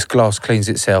mean, this glass cleans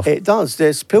itself? It does.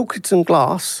 There's Pilkington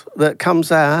glass that comes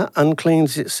out and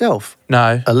cleans itself.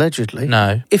 No. Allegedly.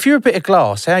 No. If you're a bit of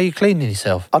glass, how are you cleaning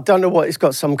yourself? I don't know what, it's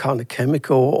got some kind of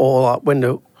chemical, or like when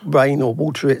the rain or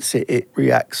water hits it, it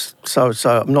reacts. So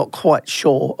I'm not quite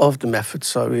sure of the method,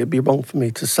 so it'd be wrong for me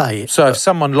to say it. So if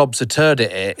someone lobs a turd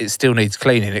at it, it still needs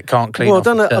cleaning. It can't clean off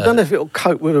the turd. I don't know if it'll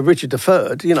cope with a Richard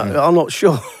III, you know, I'm not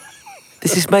sure.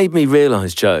 This has made me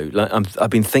realise, Joe, like I've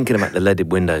been thinking about the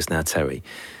leaded windows now, Terry.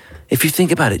 If you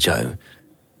think about it, Joe,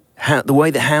 the way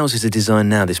that houses are designed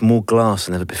now, there's more glass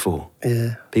than ever before.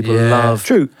 Yeah. People love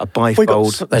a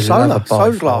bifold. Solar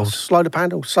glass,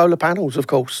 solar panels, of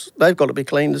course. They've got to be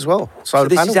cleaned as well. So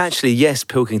this is actually, yes,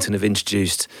 Pilkington have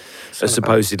introduced a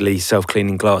supposedly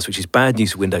self-cleaning glass, which is bad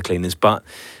news for window cleaners, but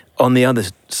on the other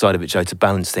side of it, Joe, to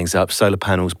balance things up, solar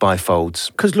panels, bifolds.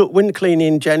 Because look, window cleaning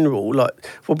in general,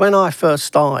 when I first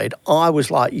started, I was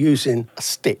like using a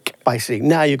stick, basically.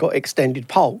 Now you've got extended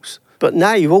poles. But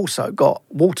now you've also got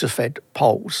water-fed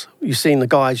poles. You've seen the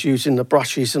guys using the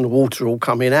brushes and the water all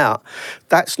coming out.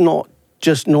 That's not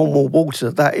just normal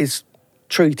water. That is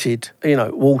treated,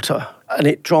 water. And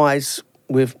it dries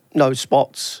with no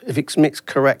spots. If it's mixed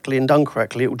correctly and done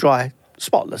correctly, it will dry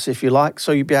spotless, if you like.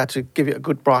 So you'll be able to give it a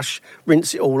good brush,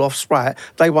 rinse it all off, spray it.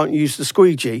 They won't use the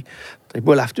squeegee. They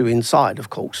will have to inside, of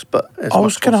course. But I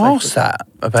was going to ask that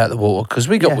about the water, because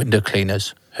we got window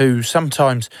cleaners who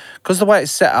sometimes, because the way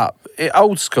it's set up,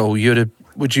 old school,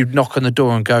 would you knock on the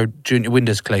door and go, do you want your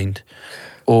windows cleaned?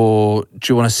 Or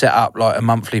do you want to set up like a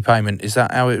monthly payment? Is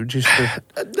that how it used to?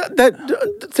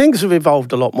 Things have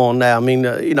evolved a lot more now. I mean,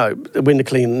 the window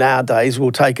cleaner nowadays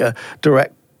will take a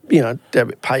direct,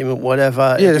 debit payment,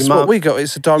 whatever. Yeah, that's what we got.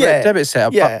 It's a direct debit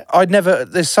setup. Yeah.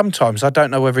 But there's sometimes, I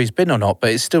don't know whether he's been or not,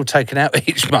 but it's still taken out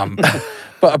each month.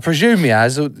 But I presume he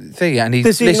has, and he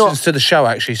listens to the show,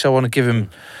 actually, so I want to give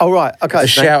him a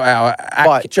shout-out.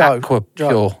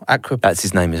 Aquapure. That's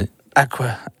his name, is it?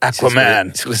 Aquaman.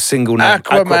 It's a single name.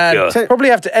 Aquaman. Probably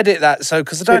have to edit that,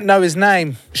 because I don't know his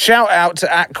name. Shout out to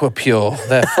Aquapure.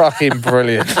 They're fucking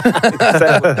brilliant.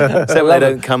 So they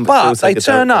don't come, but they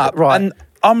turn up, and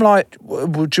I'm like,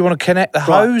 do you want to connect the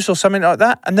hose or something like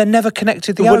that? And they never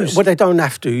connected the hose. Well, they don't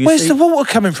have to. Where's the water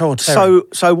coming from? So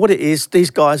what it is,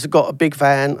 these guys have got a big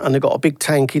van and they've got a big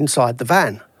tank inside the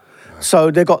van.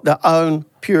 So they've got their own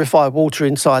purified water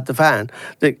inside the van.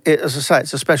 As I say,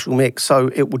 it's a special mix, so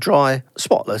it will dry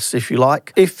spotless, if you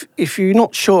like. If you're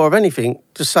not sure of anything,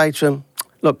 just say to them,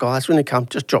 look, guys, when you come,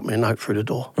 just drop me a note through the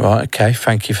door. Right, okay.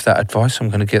 Thank you for that advice. I'm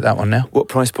going to get that one now. What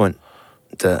price point,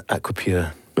 the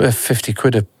Aquapure? 50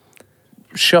 quid a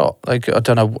shot. I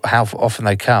don't know how often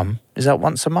they come. Is that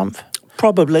once a month?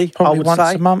 Probably I would once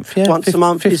say. A month, yeah. Once a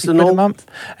month is the norm. a month.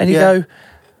 And you go,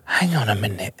 hang on a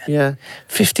minute. Yeah.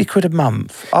 50 quid a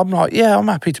month. I'm like, yeah, I'm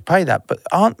happy to pay that. But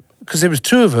because there was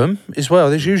 2 of them as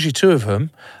well. There's usually 2 of them.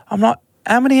 I'm like,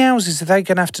 how many houses are they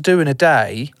going to have to do in a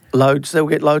day? Loads. They'll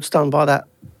get loads done by that.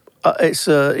 It's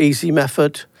an easy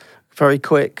method. Very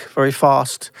quick, very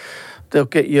fast. They'll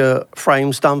get your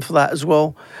frames done for that as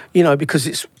well, because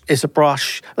it's a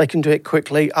brush. They can do it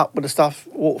quickly, up with the stuff,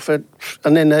 water,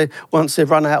 and then once they've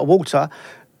run out of water,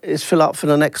 it's fill up for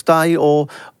the next day. Or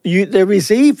there is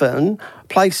even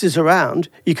places around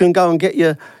you can go and get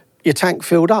your tank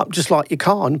filled up, just like your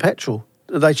car and petrol.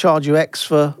 They charge you X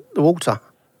for the water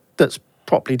that's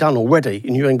properly done already,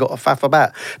 and you ain't got to faff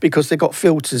about, because they've got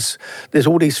filters. There's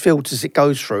all these filters it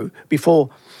goes through before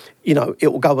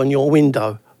it will go on your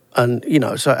window. And,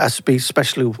 so it has to be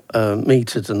specially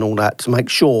metered and all that to make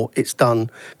sure it's done,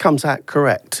 comes out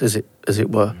correct, as it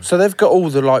were. So they've got all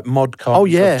the, mod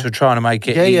cons to try and make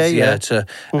it easier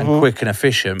and quick and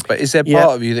efficient. But is there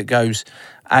part of you that goes,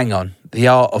 hang on, the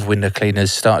art of window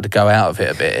cleaners started to go out of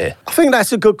it a bit here? I think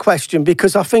that's a good question,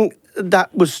 because I think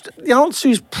that was... The answer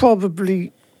is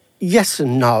probably yes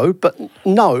and no, but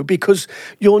no, because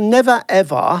you're never,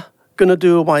 ever going to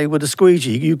do away with a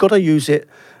squeegee. You've got to use it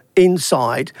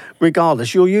inside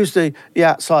regardless. You'll use the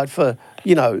outside for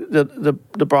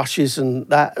the brushes and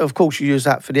that. Of course you use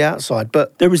that for the outside,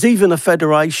 but there is even a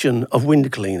federation of window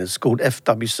cleaners called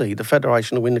FWC, the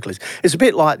Federation of Window Cleaners. It's a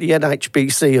bit like the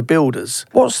NHBC of builders.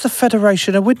 What's the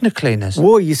Federation of Window Cleaners?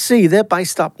 Well, you see, they're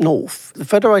based up north. The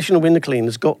Federation of Window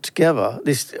Cleaners got together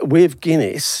with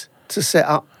Guinness to set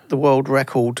up the world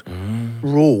record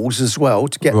rules as well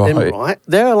to get them right.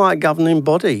 They're like governing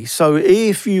body. So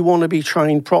if you want to be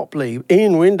trained properly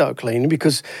in window cleaning,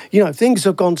 because, things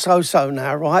have gone so-so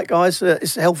now, right, guys?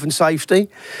 It's health and safety.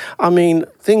 I mean,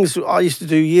 things I used to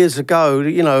do years ago,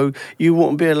 you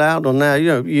wouldn't be allowed on now.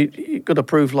 You've got to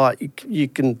prove you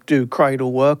can do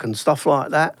cradle work and stuff like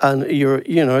that, and your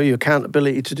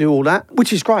accountability to do all that,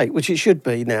 which is great, which it should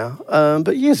be now.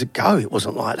 But years ago, it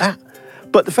wasn't like that.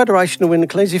 But the Federation of Window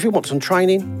Cleaners, if you want some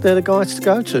training, they're the guys to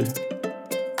go to.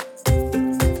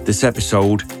 This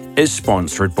episode is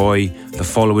sponsored by the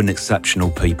following exceptional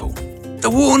people. The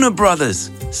Warner Brothers,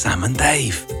 Sam and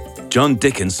Dave. John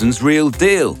Dickinson's Real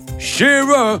Deal.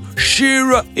 Shearer,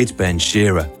 it's Ben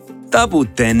Shearer. Double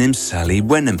Denim, Sally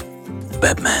Wenham.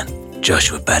 Bedman,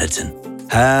 Joshua Betterton.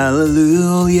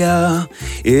 Hallelujah,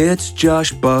 it's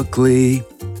Josh Buckley.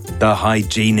 The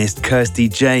Hygienist, Kirsty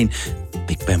Jane.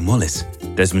 Big Ben Wallace.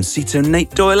 Desmond Cito,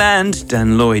 Nate Doyle and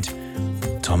Dan Lloyd.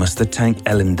 Thomas the Tank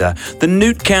Ellender, the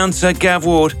Newt Counter Gav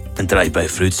Ward, and Dreibo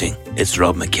Fruiting, it's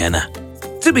Rob McKenna.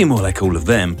 To be more like all of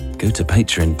them, go to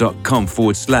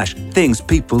patreon.com/things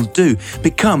people do.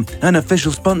 Become an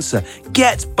official sponsor,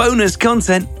 get bonus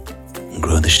content, and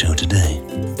grow the show today.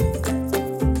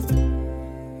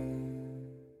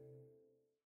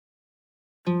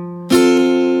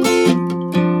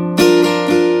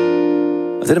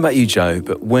 I don't know about you, Joe,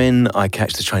 but when I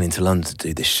catch the train into London to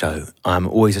do this show, I'm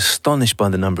always astonished by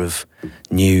the number of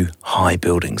new high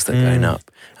buildings that are going up.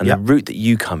 And the route that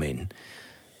you come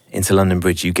into London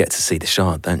Bridge, you get to see the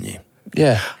Shard, don't you?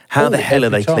 Yeah. How the hell are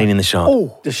they cleaning the Shard?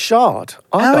 Oh, the Shard.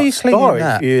 How are you cleaning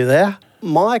that? For you there.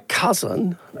 My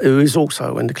cousin, who is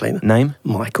also a window cleaner. Name?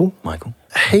 Michael. Michael.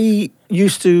 He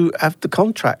used to have the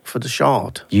contract for the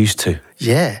Shard. Used to?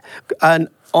 Yeah. And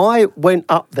I went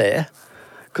up there,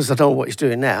 because I don't know what he's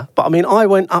doing now. But, I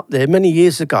went up there many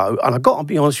years ago, and I've got to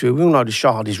be honest with you, we all know the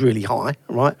Shard is really high,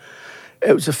 right?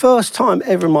 It was the first time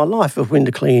ever in my life of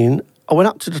window cleaning. I went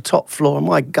up to the top floor, and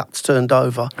my guts turned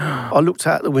over. I looked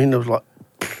out the window, I was like...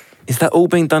 Is that all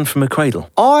being done from a cradle?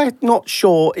 I'm not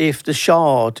sure if the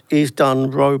Shard is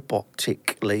done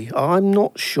robotically. I'm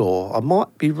not sure. I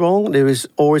might be wrong.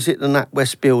 Or is it the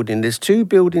NatWest building? There's two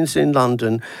buildings in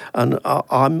London, and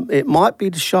it might be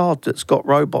the Shard that's got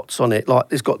robots on it. Like,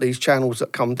 it's got these channels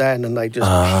that come down and they just...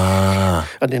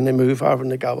 And then they move over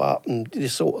and they go up and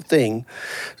this sort of thing.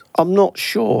 I'm not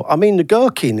sure. The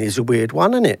Gherkin is a weird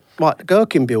one, isn't it? Like the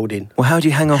Gherkin building. Well, how do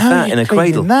you hang off that in a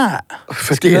cradle? That?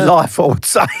 For dear life, I would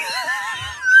say.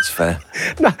 It's fair.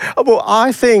 No, well,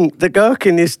 I think the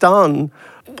Gherkin is done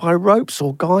by ropes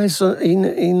or guys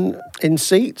in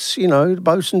seats, the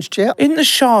bosun's chair. In the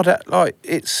Shard,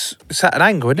 it's at an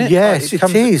angle, isn't it? Yes, it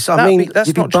is.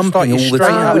 That's not just like all the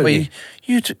time.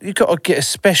 You've got to get a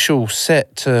special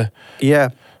set to... Yeah.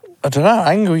 I don't know,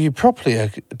 angle you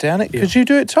properly down it. Could you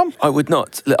do it, Tom? I would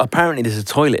not. Look, apparently there's a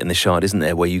toilet in the Shard, isn't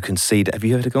there, where you can see... Have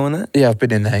you ever gone on that? Yeah, I've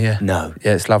been in there, yeah. No.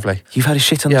 Yeah, it's lovely. You've had a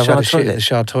shit on the Shard toilet? Yeah, I've had a shit in the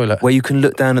Shard toilet. Where you can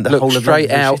look down at the whole of... Look straight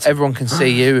out, everyone can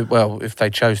see you. Well, if they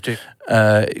chose to.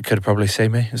 You could have probably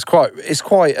seen me. It's quite,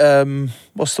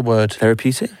 what's the word?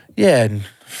 Therapeutic? Yeah, and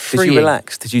freeing. Did you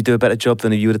relax? Did you do a better job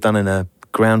than you would have done in a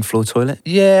ground floor toilet?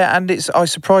 Yeah, and I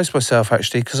surprised myself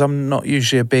actually, because I'm not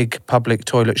usually a big public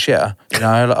toilet shitter.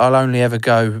 I'll only ever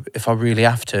go if I really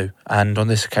have to, and on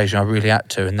this occasion I really had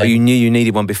to. And then, you knew you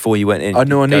needed one before you went in? I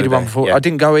knew I needed one before. Yeah. I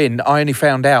didn't go in. I only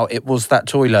found out it was that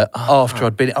toilet after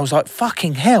I'd been. I was like,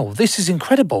 fucking hell, this is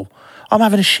incredible. I'm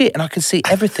having a shit and I can see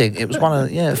everything. It was one of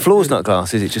the floor's not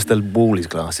glass, is it? Just the wall is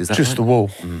glass, is that just right? The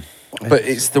wall. But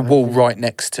it's the wall right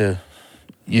next to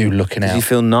you looking out. Did you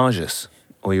feel nauseous?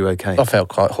 Or were you okay? I felt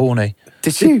quite horny.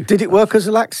 Did you? Did it work as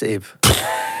a laxative?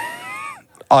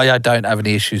 I don't have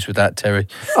any issues with that, Terry.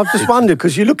 I've just wondered,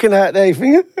 because you're looking out there, you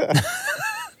think...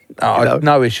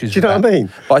 No issues. Do you know what I mean?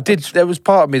 But there was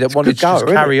part of me that wanted to just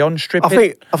carry on stripping. I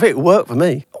think it worked for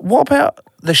me. What about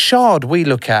the Shard we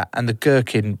look at and the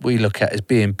Gherkin we look at as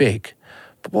being big?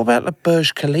 But what about the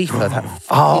Burj Khalifa?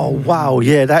 Wow,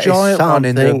 yeah, that is giant one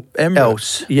in the something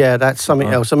else. Yeah, that's something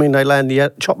else. I mean, they land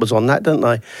the choppers on that, don't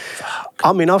they?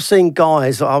 I mean, I've seen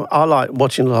guys, I like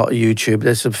watching a lot of YouTube.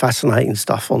 There's some fascinating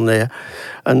stuff on there.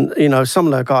 And, you know, some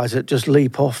of the guys that just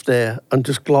leap off there and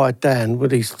just glide down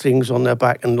with these things on their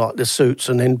back and like the suits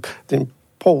and then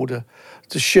pull to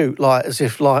shoot like as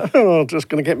if like, I'm just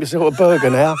going to get myself a burger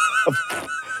now.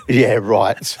 Yeah,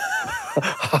 right.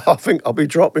 I think I'll be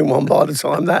dropping one by the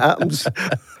time that happens.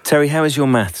 Terry, how is your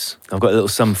maths? I've got a little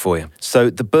sum for you. So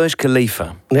the Burj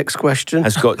Khalifa... Next question.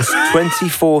 ...has got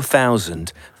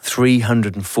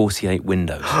 24,348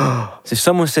 windows. So if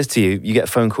someone says to you, you get a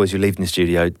phone call as you're leaving the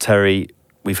studio, Terry,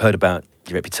 we've heard about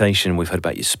your reputation, we've heard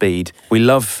about your speed. We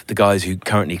love the guys who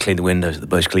currently clean the windows at the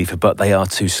Burj Khalifa, but they are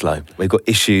too slow. We've got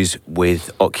issues with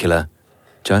ocular...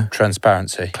 Joe?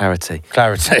 Transparency. Clarity.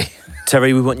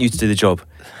 Terry, we want you to do the job.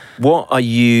 What are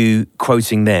you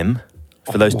quoting them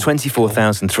for those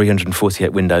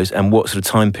 24,348 windows, and what sort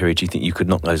of time period do you think you could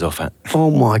knock those off at?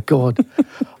 Oh, my God.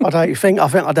 I think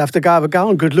I'd have to go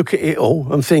and good look at it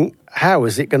all and think, how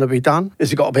is it going to be done?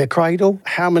 Has it got to be a cradle?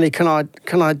 How many can I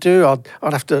do? I'd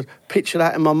have to picture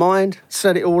that in my mind,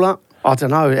 set it all up. I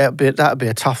don't know. That'd be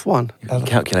a tough one. Your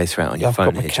calculator out on your phone.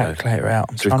 I've got my calculator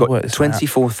out. So we've got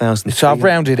 24,000. So I've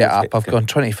rounded it up. I've gone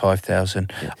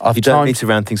 25,000. Yeah. You don't need to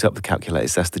round things up with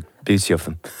calculators. That's the beauty of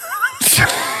them.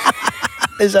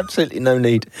 There's absolutely no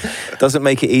need. Doesn't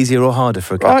make it easier or harder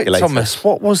for a calculator. Right, Thomas,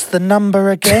 what was the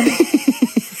number again?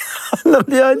 I love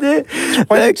the idea.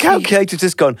 The calculator's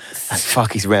just gone,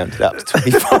 fuck, he's rounded up to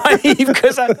 25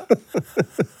 because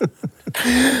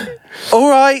All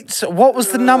right, what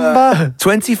was the number?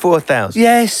 24,000.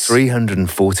 Yes.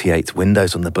 348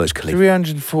 windows on the Burj Khalifa.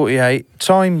 348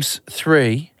 times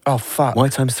 3. Oh, fuck. Why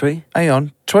times 3? Hang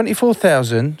on.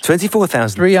 24,000.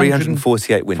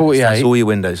 24,348 windows. That's all your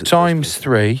windows. Times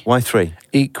 3. Why 3?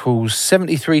 Equals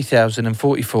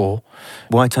 73,044.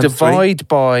 Why times 3? Divide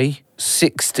by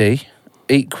 60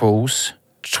 equals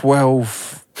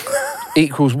 12...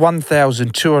 equals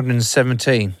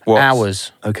 1,217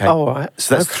 hours. Okay. Oh, all right.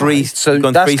 So that's three. So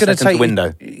that's going to take the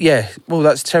window. Yeah. Well,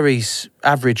 that's Terry's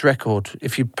average record.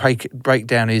 If you break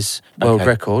down his world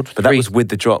record, but that was with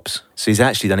the drops. So he's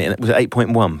actually done it. Was it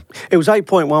 8.1? It was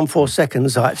 8.14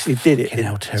 seconds. I actually did it.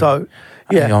 So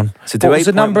yeah. Hang on. So do what was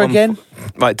the number again?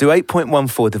 Right. Do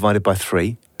 8.14 divided by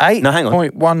 3. 8. No, hang on.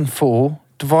 8.14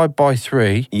 divided by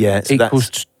 3. Yeah. So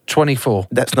equals 24.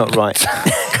 That's not right.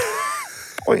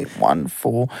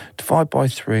 0.14 divided by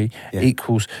 3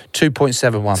 equals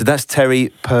 2.71. So that's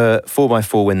Terry per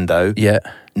 4x4 window. Yeah.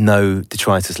 No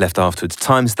detritus left afterwards.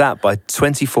 Times that by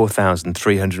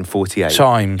 24,348.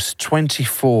 Times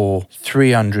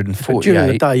 24,348. But during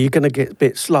the day, you're going to get a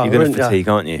bit slow. You're going to fatigue,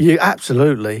 aren't you? You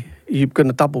absolutely. You're going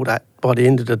to double that by the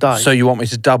end of the day. So you want me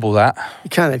to double that?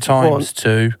 You can if times you want.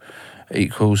 2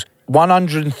 equals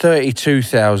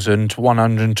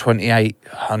 132,128.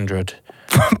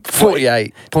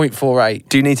 48.48.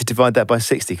 Do you need to divide that by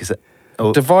 60?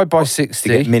 Divide by 60.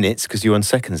 To get minutes, because you're on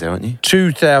seconds there, aren't you?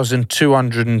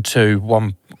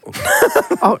 2,202.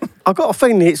 I've got a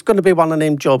feeling it's going to be one of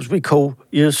them jobs we call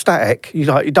you're static.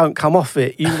 You don't come off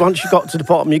it. Once you got to the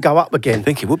bottom, you go up again. I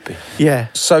think it would be. Yeah.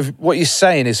 So what you're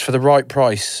saying is, for the right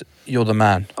price, you're the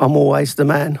man. I'm always the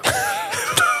man.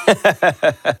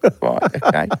 Right.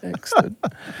 Okay. Excellent.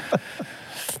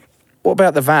 What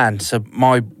about the van? So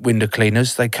my window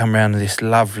cleaners, they come around in this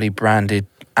lovely branded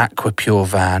Aquapure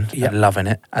van. Yep. They're loving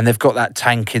it. And they've got that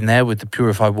tank in there with the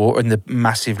purified water and the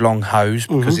massive long hose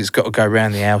because it's got to go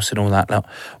around the house and all that. Now,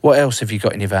 what else have you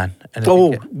got in your van?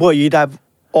 Well, you'd have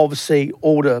obviously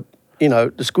all the,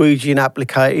 the squeegee and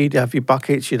applicator, you'd have your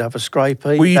buckets, you'd have a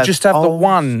scraper. Will you just have the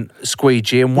one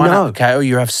squeegee and one applicator, or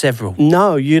you have several?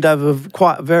 No, you'd have you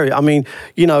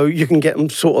can get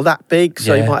them sort of that big,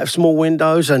 so you might have small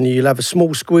windows and you'll have a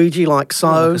small squeegee like so.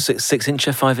 Like a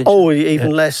 6-incher, 5-incher? Or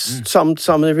even less, some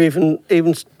are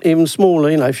even smaller,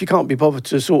 if you can't be bothered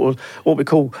to sort of what we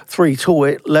call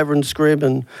 3-toit, leather and scrib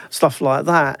and stuff like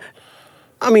that.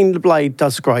 I mean, the blade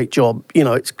does a great job,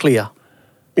 it's clear.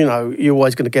 You're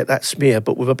always going to get that smear,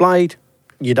 but with a blade,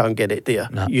 you don't get it, do you?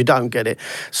 No. You don't get it.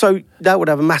 So that would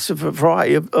have a massive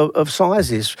variety of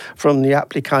sizes, from the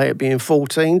applicator being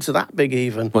 14 to that big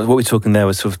even. What we're talking there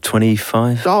was sort of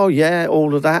 25? Oh, yeah,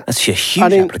 all of that. That's a huge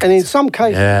applicator. And in some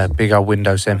cases... Yeah, big old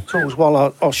windows then. Tools,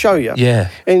 well, I'll show you.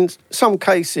 Yeah. In some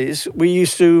cases, we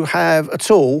used to have a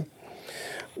tool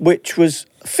which was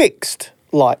fixed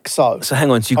like so. So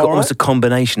hang on, so you've got almost a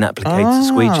combination applicator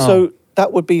squeegee. So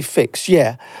that would be fixed,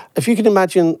 yeah. If you can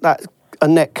imagine that a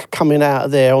neck coming out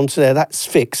of there onto there, that's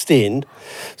fixed in.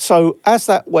 So as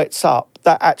that wets up,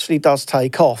 that actually does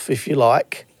take off, if you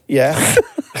like. Yeah.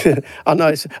 I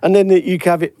know. And then you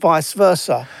can have it vice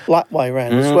versa, that way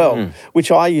around as well,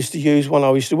 which I used to use when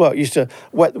I used to work. I used to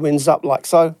wet the winds up like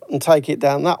so and take it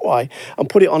down that way and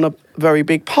put it on a very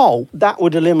big pole. That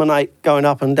would eliminate going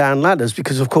up and down ladders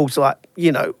because, of course, like,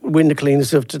 you know, window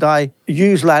cleaners of today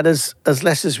use ladders as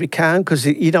less as we can because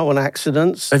you don't want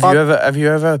accidents. Have you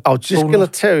ever? I was just going to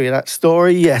tell you that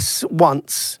story. Yes,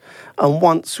 once. And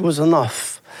once was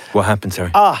enough. What happened,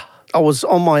 Terry? I was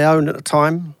on my own at the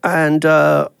time, and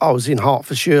I was in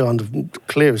Hertfordshire, under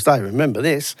clear as day, remember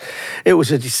this. It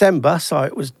was a December, so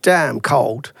it was damn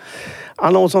cold.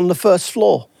 And I was on the first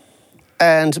floor,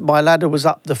 and my ladder was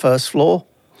up the first floor,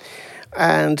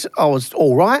 and I was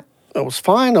all right. It was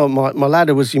fine. My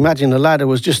ladder was, imagine the ladder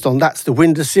was just on, that's the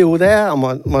windowsill there, and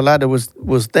my ladder was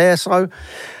there, so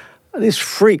this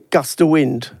freak gust of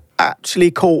wind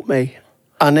actually caught me.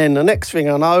 And then the next thing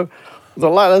I know, the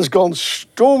ladder's gone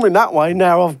storming that way.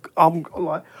 Now I'm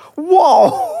like,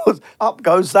 whoa! Up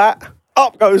goes that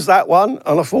one.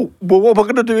 And I thought, well, what am I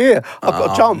going to do here? I've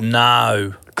got to jump.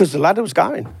 No. Because the ladder was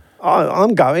going.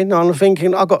 I'm going, and I'm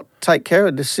thinking, I've got to take care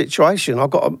of this situation. I've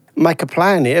got to make a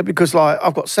plan here because, like,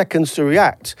 I've got seconds to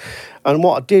react. And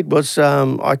what I did was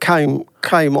I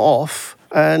came off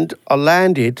and I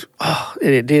landed.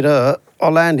 It did hurt. I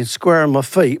landed square on my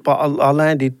feet, but I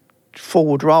landed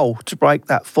forward roll to break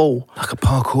that fall. Like a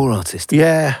parkour artist?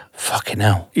 Yeah. Fucking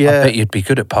hell. Yeah. I bet you'd be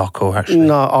good at parkour, actually.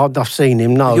 No, I've seen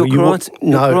him, no. Your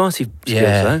karate skills,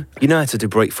 though. You know how to do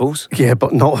break falls? Yeah,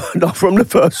 but not from the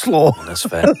first floor. Oh, that's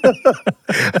fair.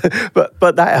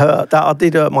 but that hurt. I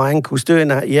did hurt my ankles doing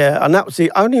that, yeah. And that was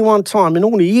the only one time in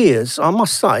all the years, I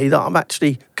must say, that I've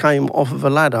actually came off of a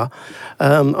ladder.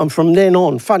 And from then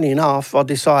on, funny enough, I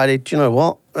decided, you know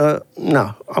what?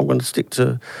 No, we'll stick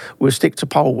to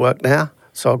pole work now.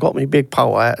 So I got my big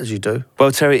pole out, as you do.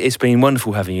 Well, Terry, it's been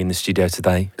wonderful having you in the studio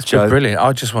today. It's been brilliant.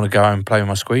 I just want to go home and play with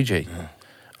my squeegee. Yeah.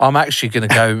 I'm actually going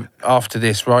to go, after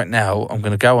this right now, I'm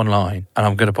going to go online and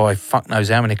I'm going to buy fuck knows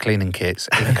how many cleaning kits,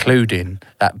 including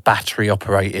that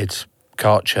battery-operated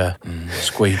Karcher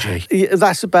squeegee. Yeah,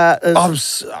 that's about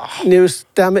as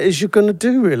nearest damn it as you're going to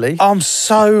do, really. I'm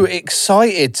so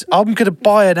excited. I'm going to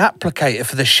buy an applicator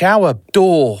for the shower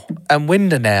door and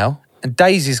window now. And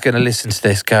Daisy's going to listen to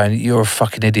this going, you're a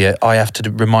fucking idiot. I have to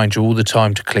remind you all the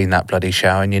time to clean that bloody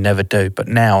shower and you never do. But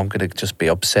now I'm going to just be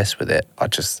obsessed with it. Oh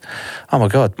my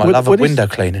God, my love of window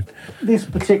cleaning. This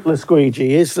particular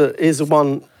squeegee is the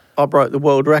one I broke the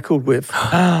world record with.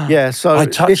 Yeah, so I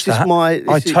touched this that. is my...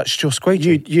 I touched your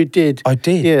squeegee. You did. I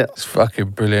did. Yeah. It's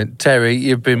fucking brilliant. Terry,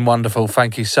 you've been wonderful.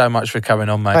 Thank you so much for coming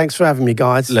on, mate. Thanks for having me,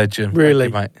 guys. Legend. Really.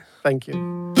 Thank you, mate. Thank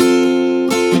you.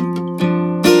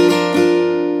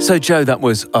 So, Joe, that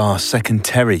was our second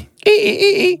Terry.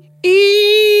 You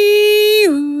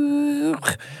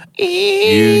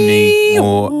need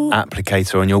more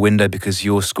applicator on your window because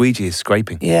your squeegee is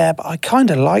scraping. Yeah, but I kind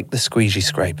of like the squeegee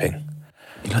scraping.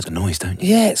 You like the noise, don't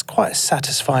you? Yeah, it's quite a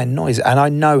satisfying noise. And I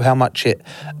know how much it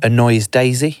annoys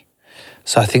Daisy.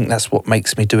 So I think that's what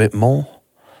makes me do it more.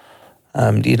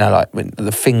 You know, like when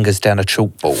the fingers down a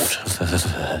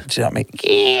chalkboard. Do you know what I mean?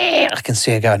 Yeah, I can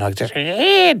see her going, I just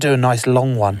do a nice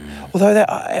long one. Although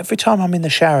every time I'm in the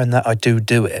shower and that I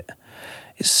do it,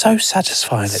 it's so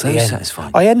satisfying at the end.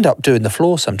 Satisfying. I end up doing the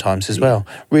floor sometimes as well.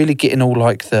 Really getting all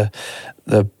like the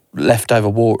leftover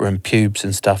water and pubes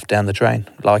and stuff down the drain.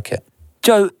 Like it.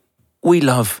 Joe, we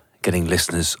love getting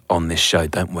listeners on this show,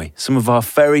 don't we? Some of our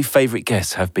very favourite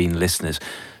guests have been listeners.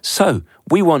 So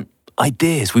we want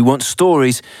ideas, we want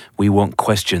stories, we want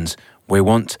questions, we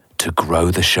want to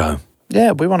grow the show.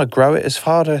 Yeah, we want to grow it as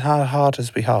hard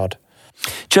as we hard.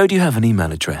 Joe, do you have an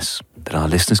email address that our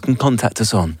listeners can contact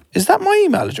us on? Is that my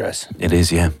email address? It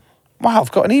is, yeah. Wow,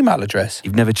 I've got an email address.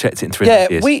 You've never checked it in 3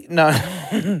 years?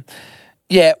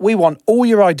 Yeah, we want all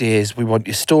your ideas, we want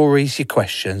your stories, your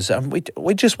questions, and we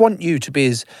just want you to be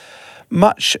as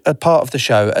much a part of the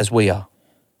show as we are.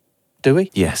 Do we?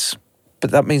 Yes.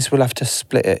 But that means we'll have to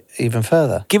split it even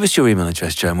further. Give us your email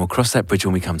address, Joe, and we'll cross that bridge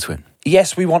when we come to it.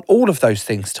 Yes, we want all of those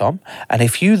things, Tom. And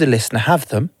if you, the listener, have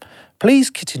them,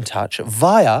 please get in touch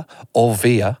via.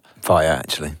 Via,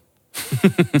 actually.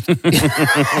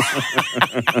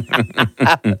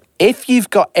 If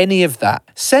you've got any of that,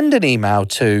 send an email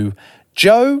to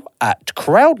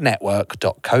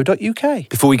joe@crowdnetwork.co.uk.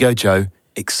 Before we go, Joe,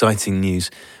 exciting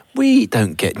news. We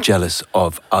don't get jealous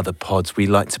of other pods. We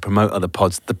like to promote other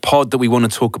pods. The pod that we want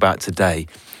to talk about today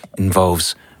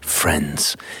involves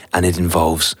friends, and it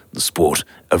involves the sport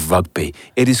of rugby.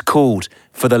 It is called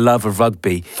For the Love of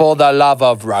Rugby. For the Love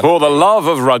of Rugby. For the love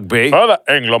of rugby. For the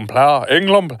England player,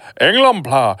 England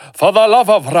player, for the love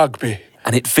of rugby.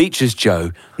 And it features,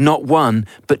 Joe, not one,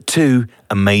 but two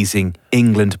amazing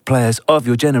England players of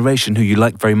your generation who you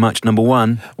like very much. Number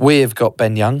one, we have got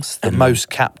Ben Youngs, the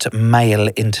most capped male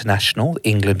international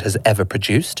England has ever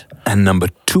produced. And number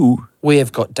two, we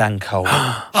have got Dan Cole.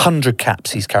 100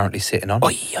 caps he's currently sitting on.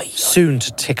 Soon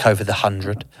to tick over the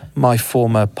 100. My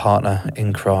former partner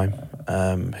in crime,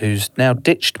 who's now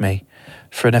ditched me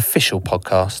for an official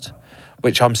podcast,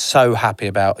 which I'm so happy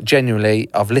about. Genuinely,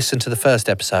 I've listened to the first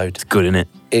episode. It's good, isn't it?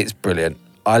 It's brilliant.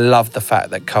 I love the fact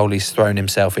that Coley's thrown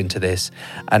himself into this,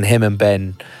 and him and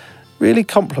Ben really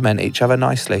complement each other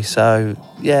nicely. So,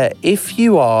 yeah, if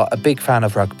you are a big fan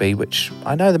of rugby, which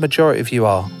I know the majority of you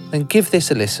are, then give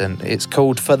this a listen. It's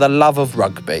called For the Love of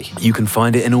Rugby. You can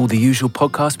find it in all the usual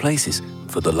podcast places.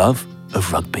 For the Love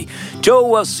of Rugby.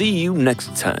 Joe, I'll see you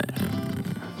next time.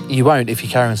 You won't if you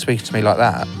carry on speaking to me like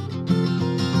that.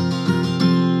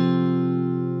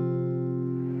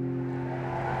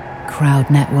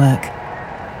 Crowd Network,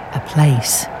 a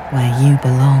place where you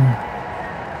belong.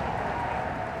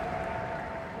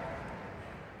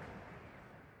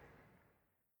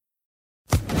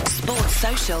 Sports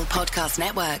Social Podcast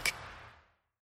Network.